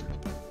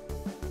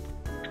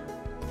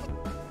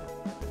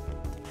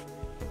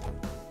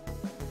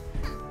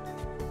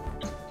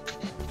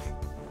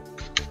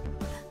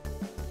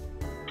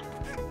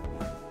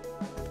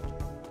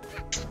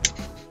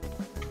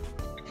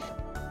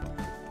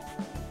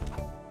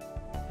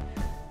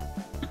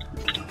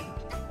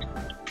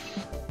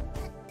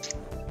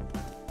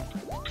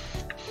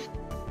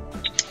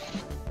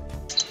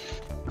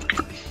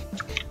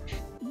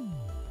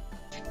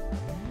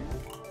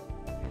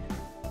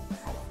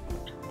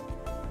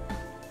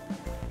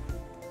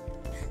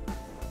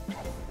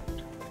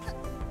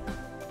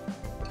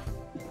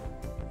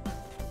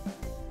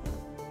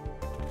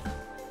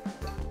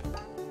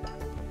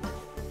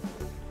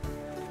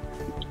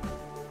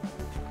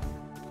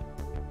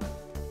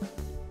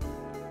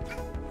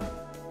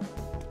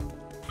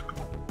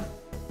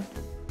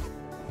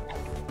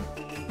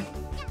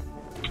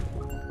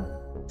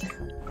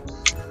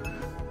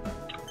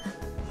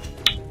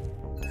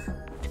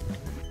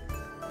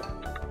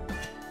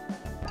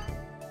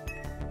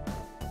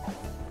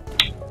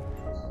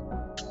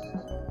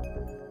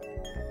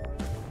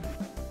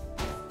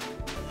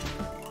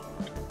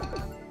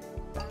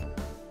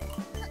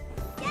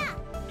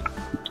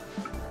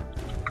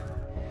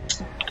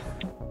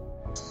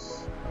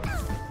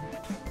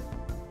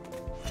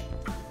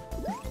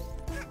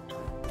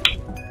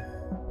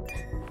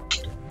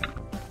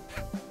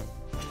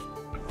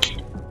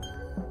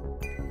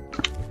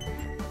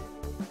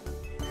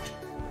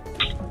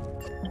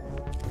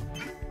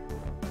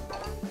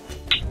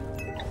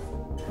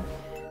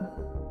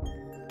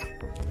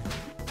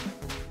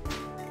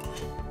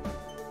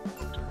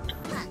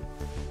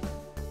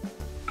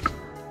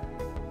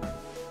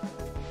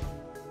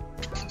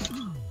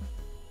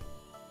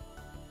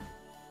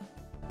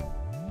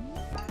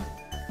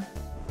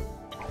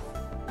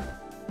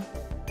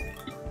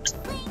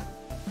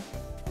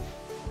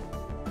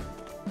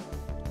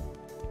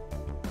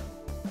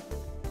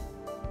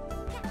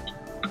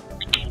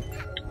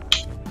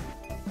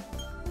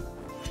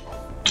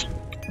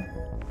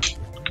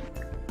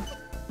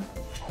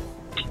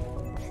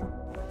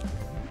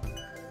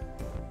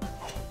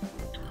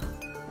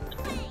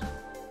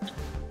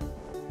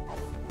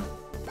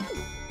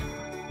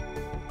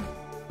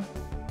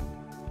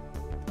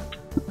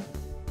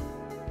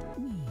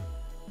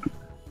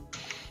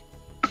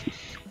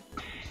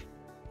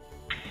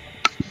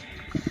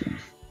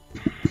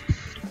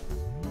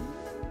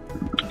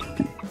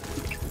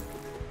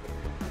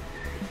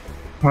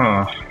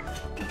 Huh.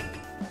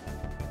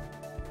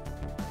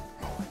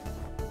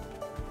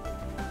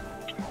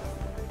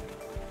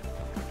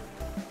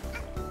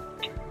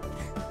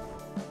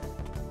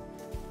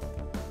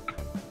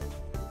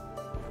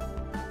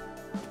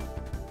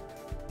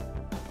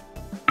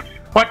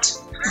 What?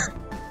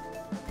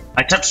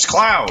 I touched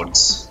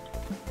clouds!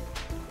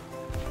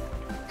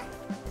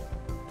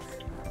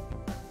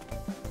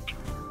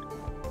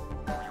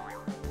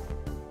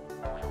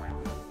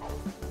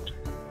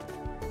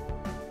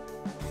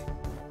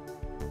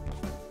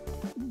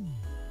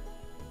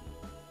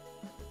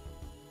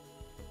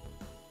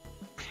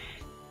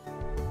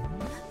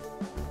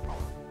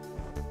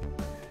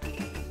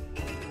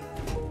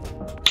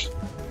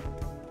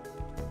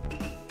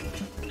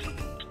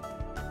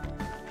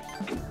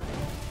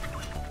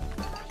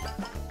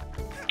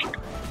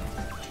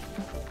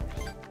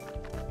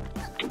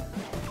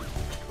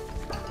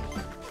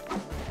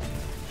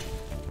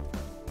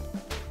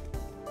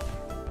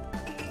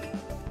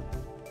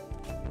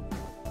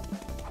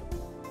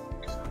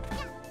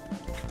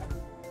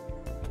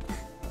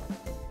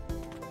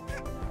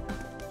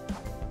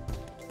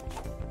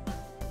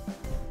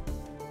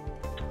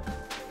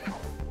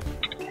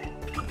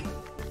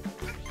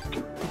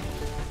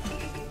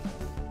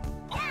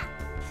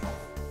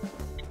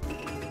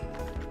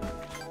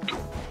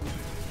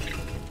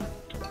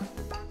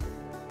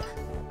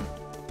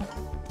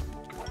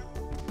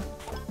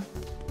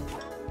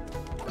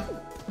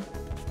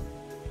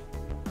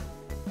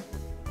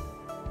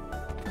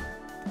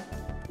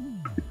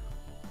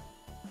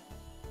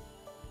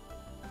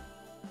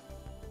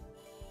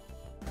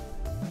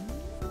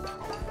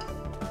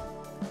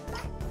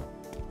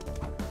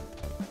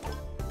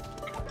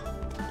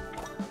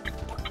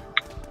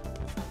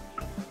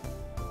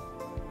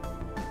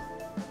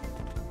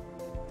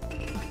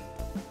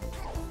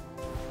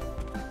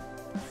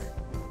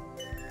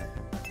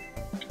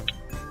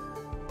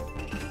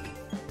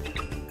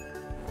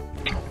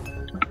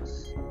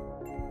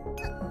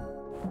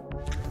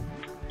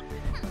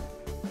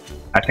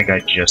 I think I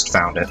just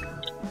found it.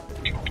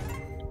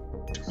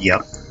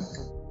 Yep.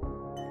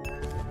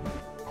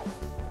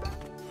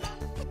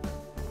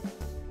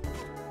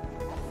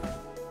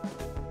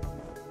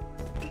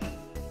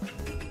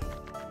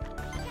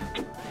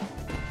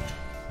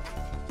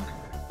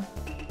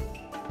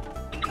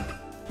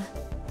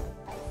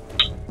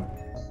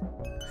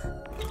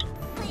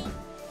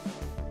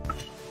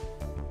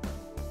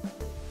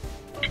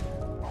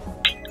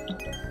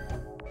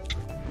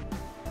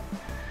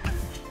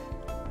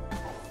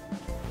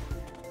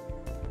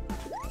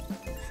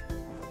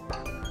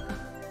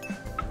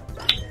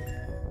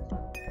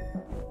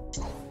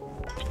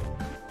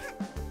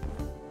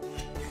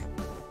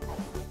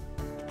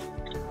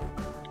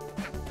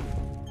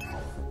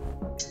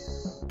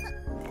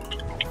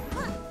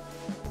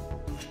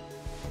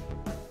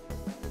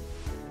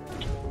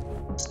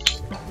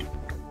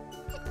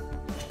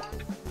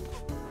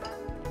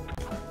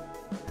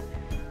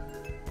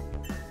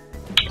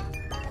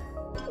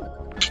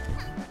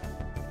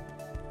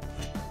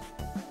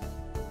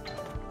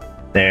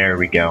 There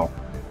we go.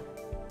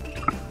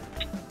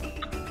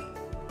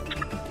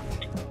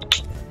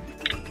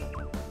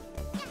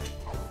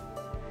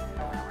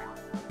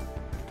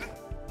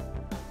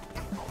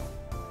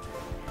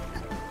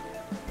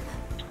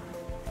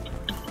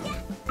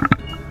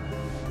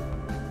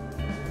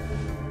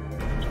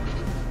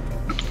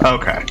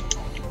 Okay.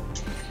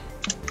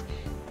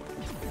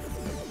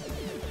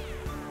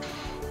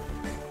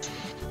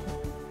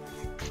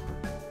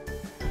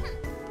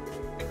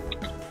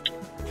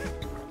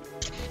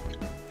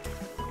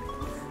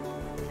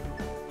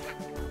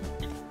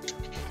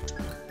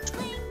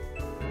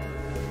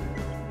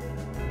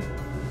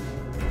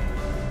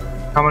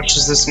 How much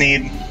does this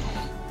need?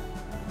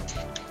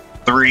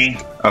 3?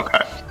 Okay.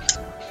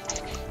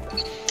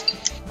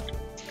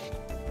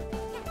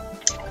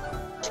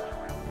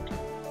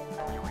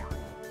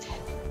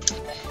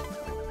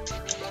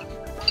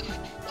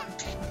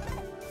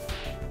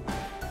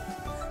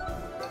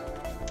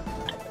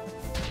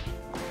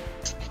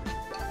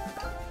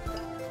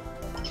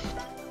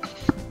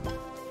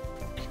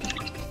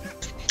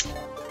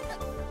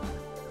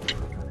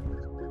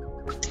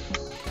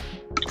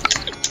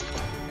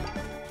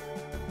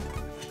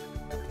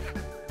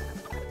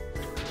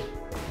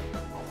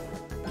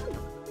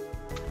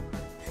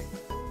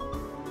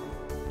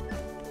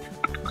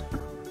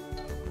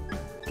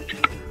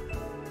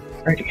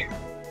 Alrighty.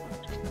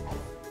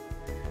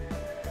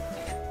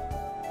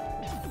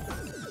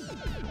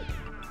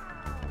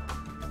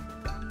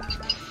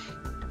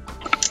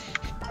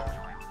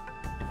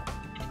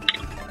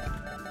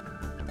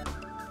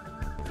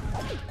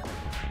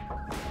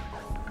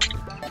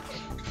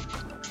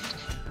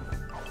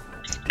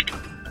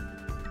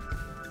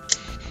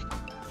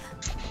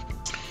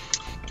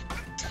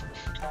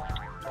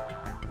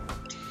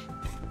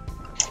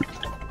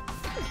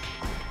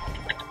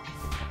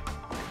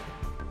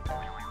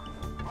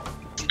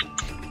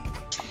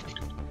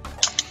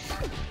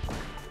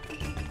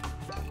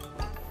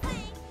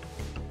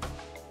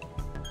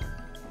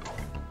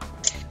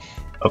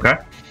 Okay.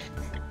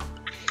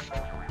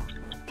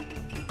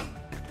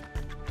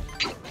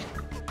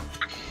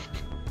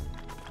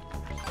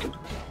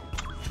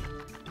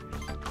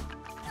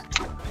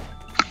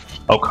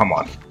 Oh, come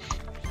on.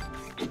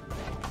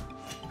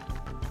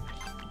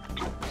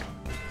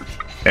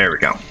 There we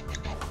go.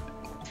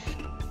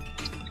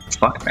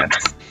 Fuck, man.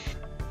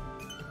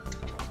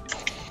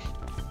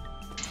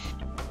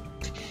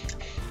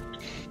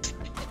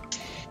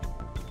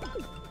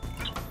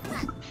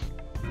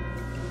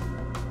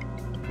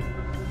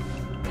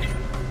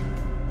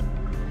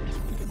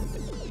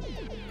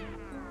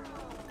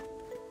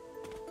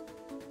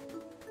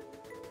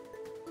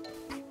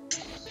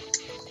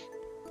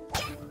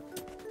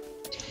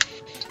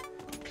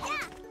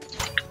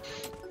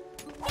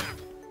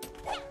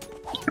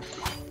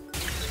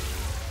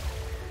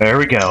 There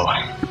we go.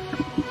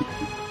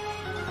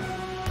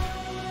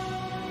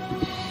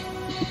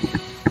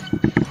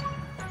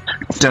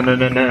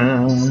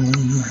 Dun-dun-dun-dun.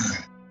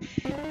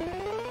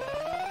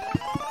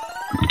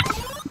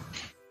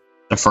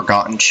 The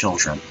Forgotten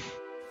Children.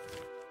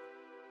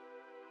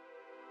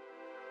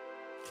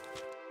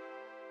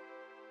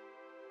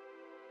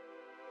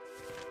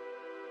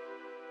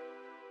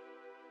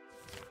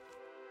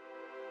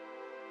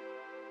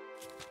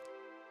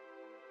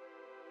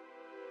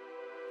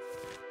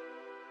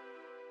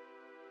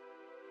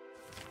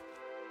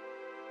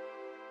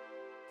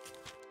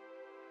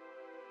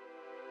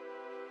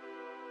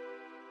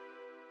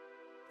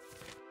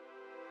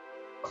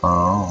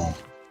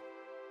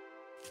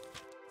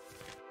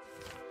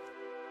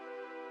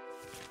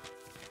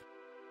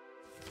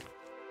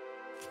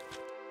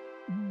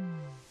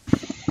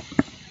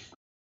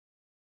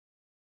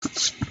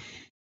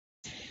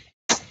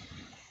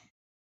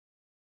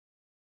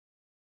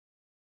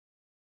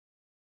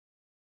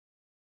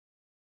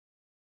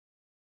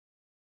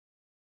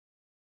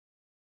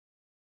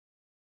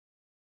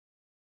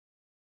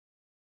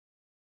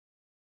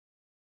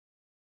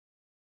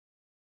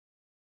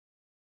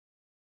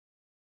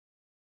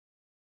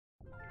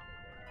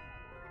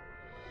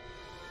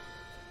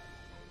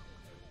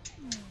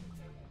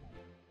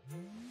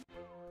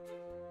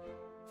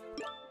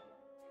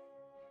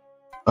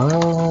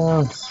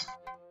 Oh.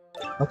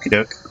 Okie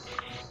doke.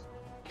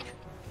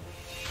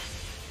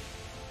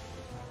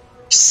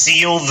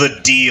 Seal the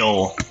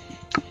deal.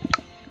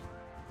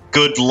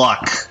 Good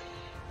luck.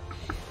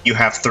 You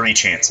have 3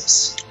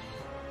 chances.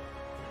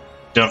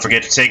 Don't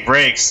forget to take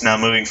breaks. Now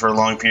moving for a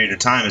long period of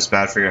time is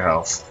bad for your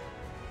health.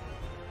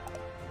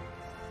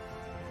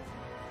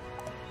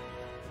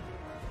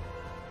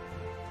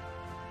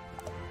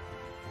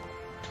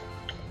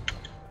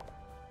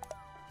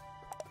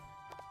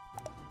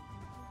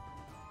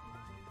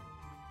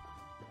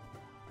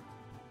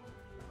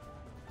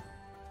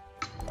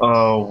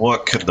 Oh,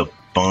 what could the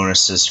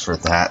bonuses for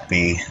that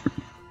be?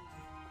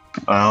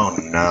 Oh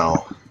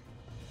no.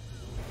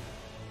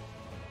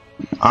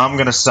 I'm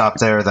gonna stop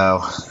there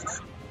though.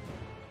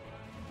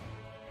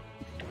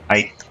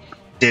 I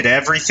did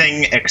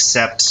everything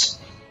except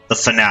the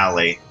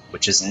finale,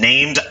 which is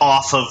named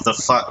off of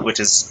the which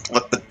is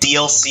what the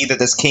DLC that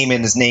this came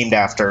in is named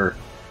after.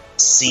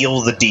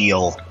 Seal the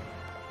Deal.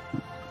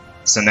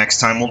 So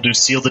next time we'll do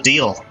Seal the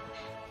Deal.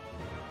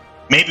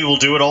 Maybe we'll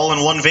do it all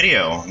in one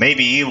video.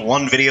 Maybe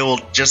one video will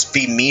just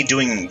be me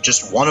doing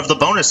just one of the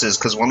bonuses,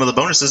 because one of the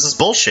bonuses is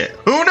bullshit.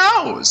 Who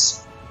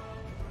knows?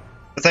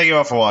 But thank you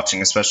all for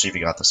watching, especially if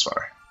you got this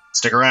far.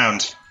 Stick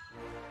around.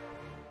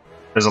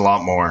 There's a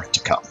lot more to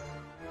come.